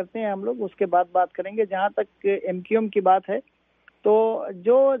बात करते हैं हम लोग, उसके बाद बात करेंगे। जहाँ तक MQM की बात है, तो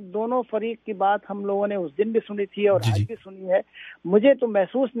जो दोनों फरीक की बात हम लोगों ने उस दिन भी सुनी थी और आज भी सुनी है, मुझे तो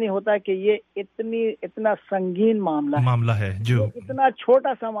महसूस नहीं होता कि ये इतना संगीन मामला है, जो इतना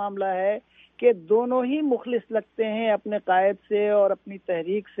छोटा सा मामला है कि दोनों ही मुखलिस लगते हैं अपने कायद से और अपनी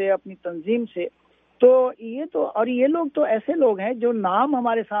तहरीक से, अपनी तंजीम से। तो ये लोग तो ऐसे लोग हैं जो नाम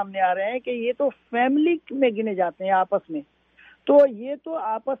हमारे सामने आ रहे हैं कि ये तो फैमिली में गिने जाते हैं आपस में, तो ये तो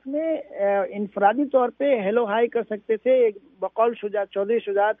आपस में इनफरादी तौर पे हेलो हाय कर सकते थे, बकौल चौधरी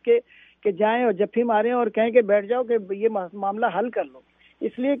शुजात के जाएं और जफ्फी मारें और कहें कि बैठ जाओ कि ये मामला हल कर लो,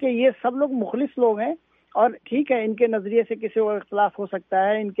 इसलिए कि ये सब लोग मुखलिस लोग हैं। और ठीक है, इनके नजरिए से किसी को इख्तलाफ हो सकता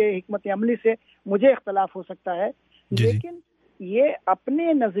है, इनके हिकमत अमली से मुझे इख्तलाफ हो सकता है, लेकिन ये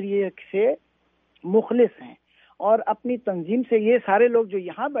अपने नजरिए से मुखलिस हैं और अपनी तंजीम से। ये सारे लोग जो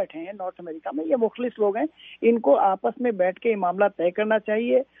यहाँ बैठे हैं नॉर्थ अमेरिका में, ये मुखलिस लोग हैं। इनको आपस में बैठ के ये मामला तय करना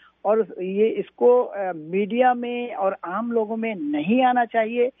चाहिए, और ये इसको मीडिया में और आम लोगों में नहीं आना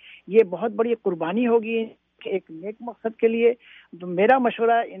चाहिए। ये बहुत बड़ी कुर्बानी होगी एक नेक मकसद के लिए। तो मेरा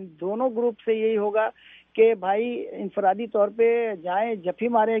मशवरा इन दोनों ग्रुप से यही होगा कि भाई इनफरादी तौर पे जाएं, जफ्फी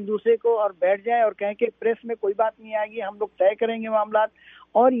मारें एक दूसरे को और बैठ जाएं और कहें कि प्रेस में कोई बात नहीं आएगी, हम लोग तय करेंगे मामला।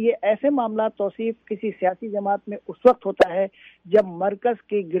 और ये ऐसे मामला तौसीफ किसी सियासी जमात में उस वक्त होता है जब मरकज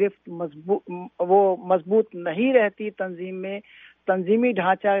की गिरफ्त मजबूत नहीं रहती तंजीम में, तंजीमी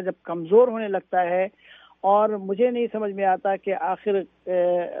ढांचा जब कमज़ोर होने लगता है। और मुझे नहीं समझ में आता कि आखिर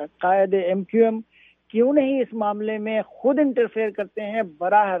कायद MQM क्यों नहीं इस मामले में खुद इंटरफेयर करते हैं,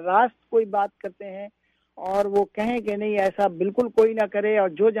 बराह रास्त कोई बात करते हैं और वो कहें कि नहीं ऐसा बिल्कुल कोई ना करे और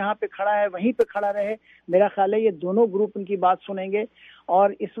जो जहाँ पे खड़ा है वहीं पे खड़ा रहे। मेरा ख्याल है ये दोनों ग्रुप उनकी बात सुनेंगे।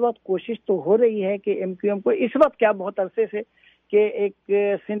 और इस वक्त कोशिश तो हो रही है कि MQM को इस वक्त क्या बहुत अरसे से कि एक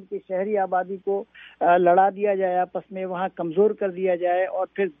सिंध की शहरी आबादी को लड़ा दिया जाए, आपस में वहाँ कमज़ोर कर दिया जाए और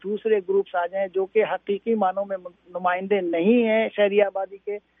फिर दूसरे ग्रुप्स आ जाएं जो कि हकीकी मानों में नुमाइंदे नहीं हैं शहरी आबादी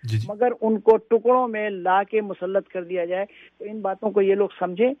के, मगर उनको टुकड़ों में ला के मुसल्लत कर दिया जाए। तो इन बातों को ये लोग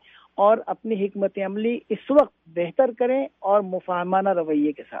समझें और अपनी हिकमत अमली इस वक्त बेहतर करें और मुफाहमाना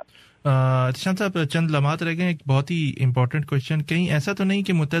रवैये के साथ। एहतशाम साहब, चंद लम्हात रह गए। एक बहुत ही इम्पोर्टेंट क्वेश्चन, कहीं ऐसा तो नहीं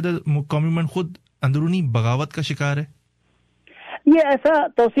कि मुत्तहिदा कौमी मंच खुद अंदरूनी बगावत का शिकार है? ये ऐसा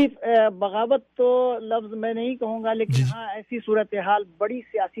तौसीफ बगावत तो लफ्ज मैं नहीं कहूँगा, लेकिन हाँ ऐसी सूरत हाल बड़ी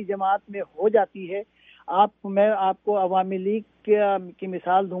सियासी जमात में हो जाती है। मैं आपको अवामी लीग की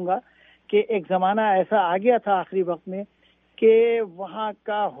मिसाल दूंगा कि एक ज़माना ऐसा आ गया था आखिरी वक्त में कि वहाँ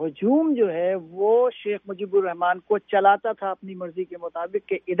का हुजूम जो है वो शेख मुजीबुर रहमान को चलाता था अपनी मर्जी के मुताबिक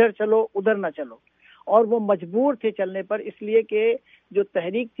कि इधर चलो उधर ना चलो, और वो मजबूर थे चलने पर, इसलिए कि जो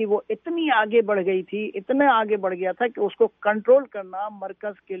तहरीक थी वो इतनी आगे बढ़ गई थी, इतना आगे बढ़ गया था कि उसको कंट्रोल करना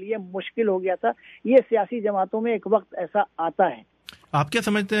मरकज के लिए मुश्किल हो गया था। ये सियासी जमातों में एक वक्त ऐसा आता है آپ کیا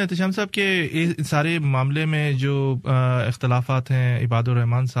سمجھتے ہیں احتشام صاحب کہ اس سارے معاملے میں جو اختلافات ہیں عباد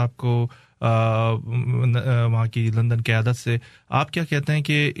الرحمان صاحب کو وہاں کی لندن قیادت سے، آپ کیا کہتے ہیں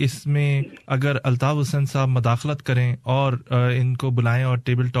کہ اس میں اگر الطاف حسین صاحب مداخلت کریں اور ان کو بلائیں اور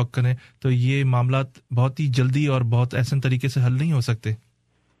ٹیبل ٹاک کریں تو یہ معاملات بہت ہی جلدی اور بہت احسن طریقے سے حل نہیں ہو سکتے؟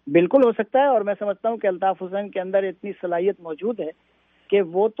 بالکل ہو سکتا ہے، اور میں سمجھتا ہوں کہ الطاف حسین کے اندر اتنی صلاحیت موجود ہے کہ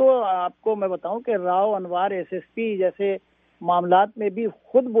وہ تو آپ کو میں بتاؤں کہ راؤ انوار SSP جیسے معاملات میں بھی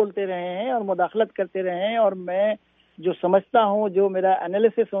خود بولتے رہے ہیں اور مداخلت کرتے رہے ہیں، اور میں جو سمجھتا ہوں، جو میرا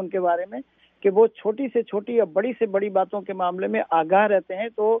انالیسس ہے ان کے بارے میں، کہ وہ چھوٹی سے چھوٹی اور بڑی سے بڑی باتوں کے معاملے میں آگاہ رہتے ہیں.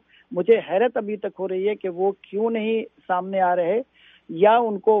 تو مجھے حیرت ابھی تک ہو رہی ہے کہ وہ کیوں نہیں سامنے آ رہے، یا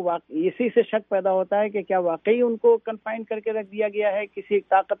ان کو اسی سے شک پیدا ہوتا ہے کہ کیا واقعی ان کو کنفائن کر کے رکھ دیا گیا ہے کسی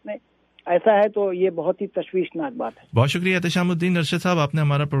طاقت نے. ایسا ہے تو یہ بہت ہی تشویشناک بات ہے. بہت شکریہ احتشام الدین ارشد صاحب، آپ نے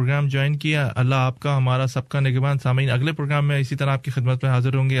ہمارا پروگرام جوائن کیا. اللہ آپ کا ہمارا سب کا نگہبان. سامعین، اگلے پروگرام میں اسی طرح آپ کی خدمت میں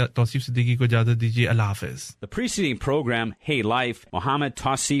حاضر ہوں گے. توصیف صدیقی کو اجازت دیجیے. اللہ حافظ. The preceding program, Hey Life, Mohammed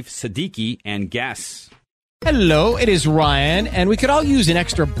Tausif Siddiqui and guests. Hello, it is Ryan, and we could all use an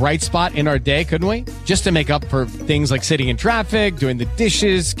extra bright spot in our day, couldn't we? Just to make up for things like sitting in traffic, doing the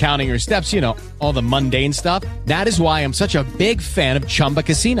dishes, counting your steps, you know, all the mundane stuff. That is why I'm such a big fan of Chumba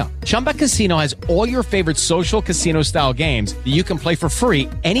Casino. Chumba Casino has all your favorite social casino-style games that you can play for free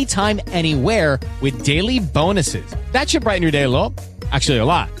anytime, anywhere with daily bonuses. That should brighten your day a little. Actually,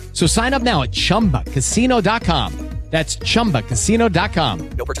 a lot. So sign up now at ChumbaCasino.com. That's ChumbaCasino.com.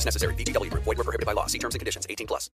 No purchase necessary. VGW Group. Void where prohibited by law. See terms and conditions. 18+.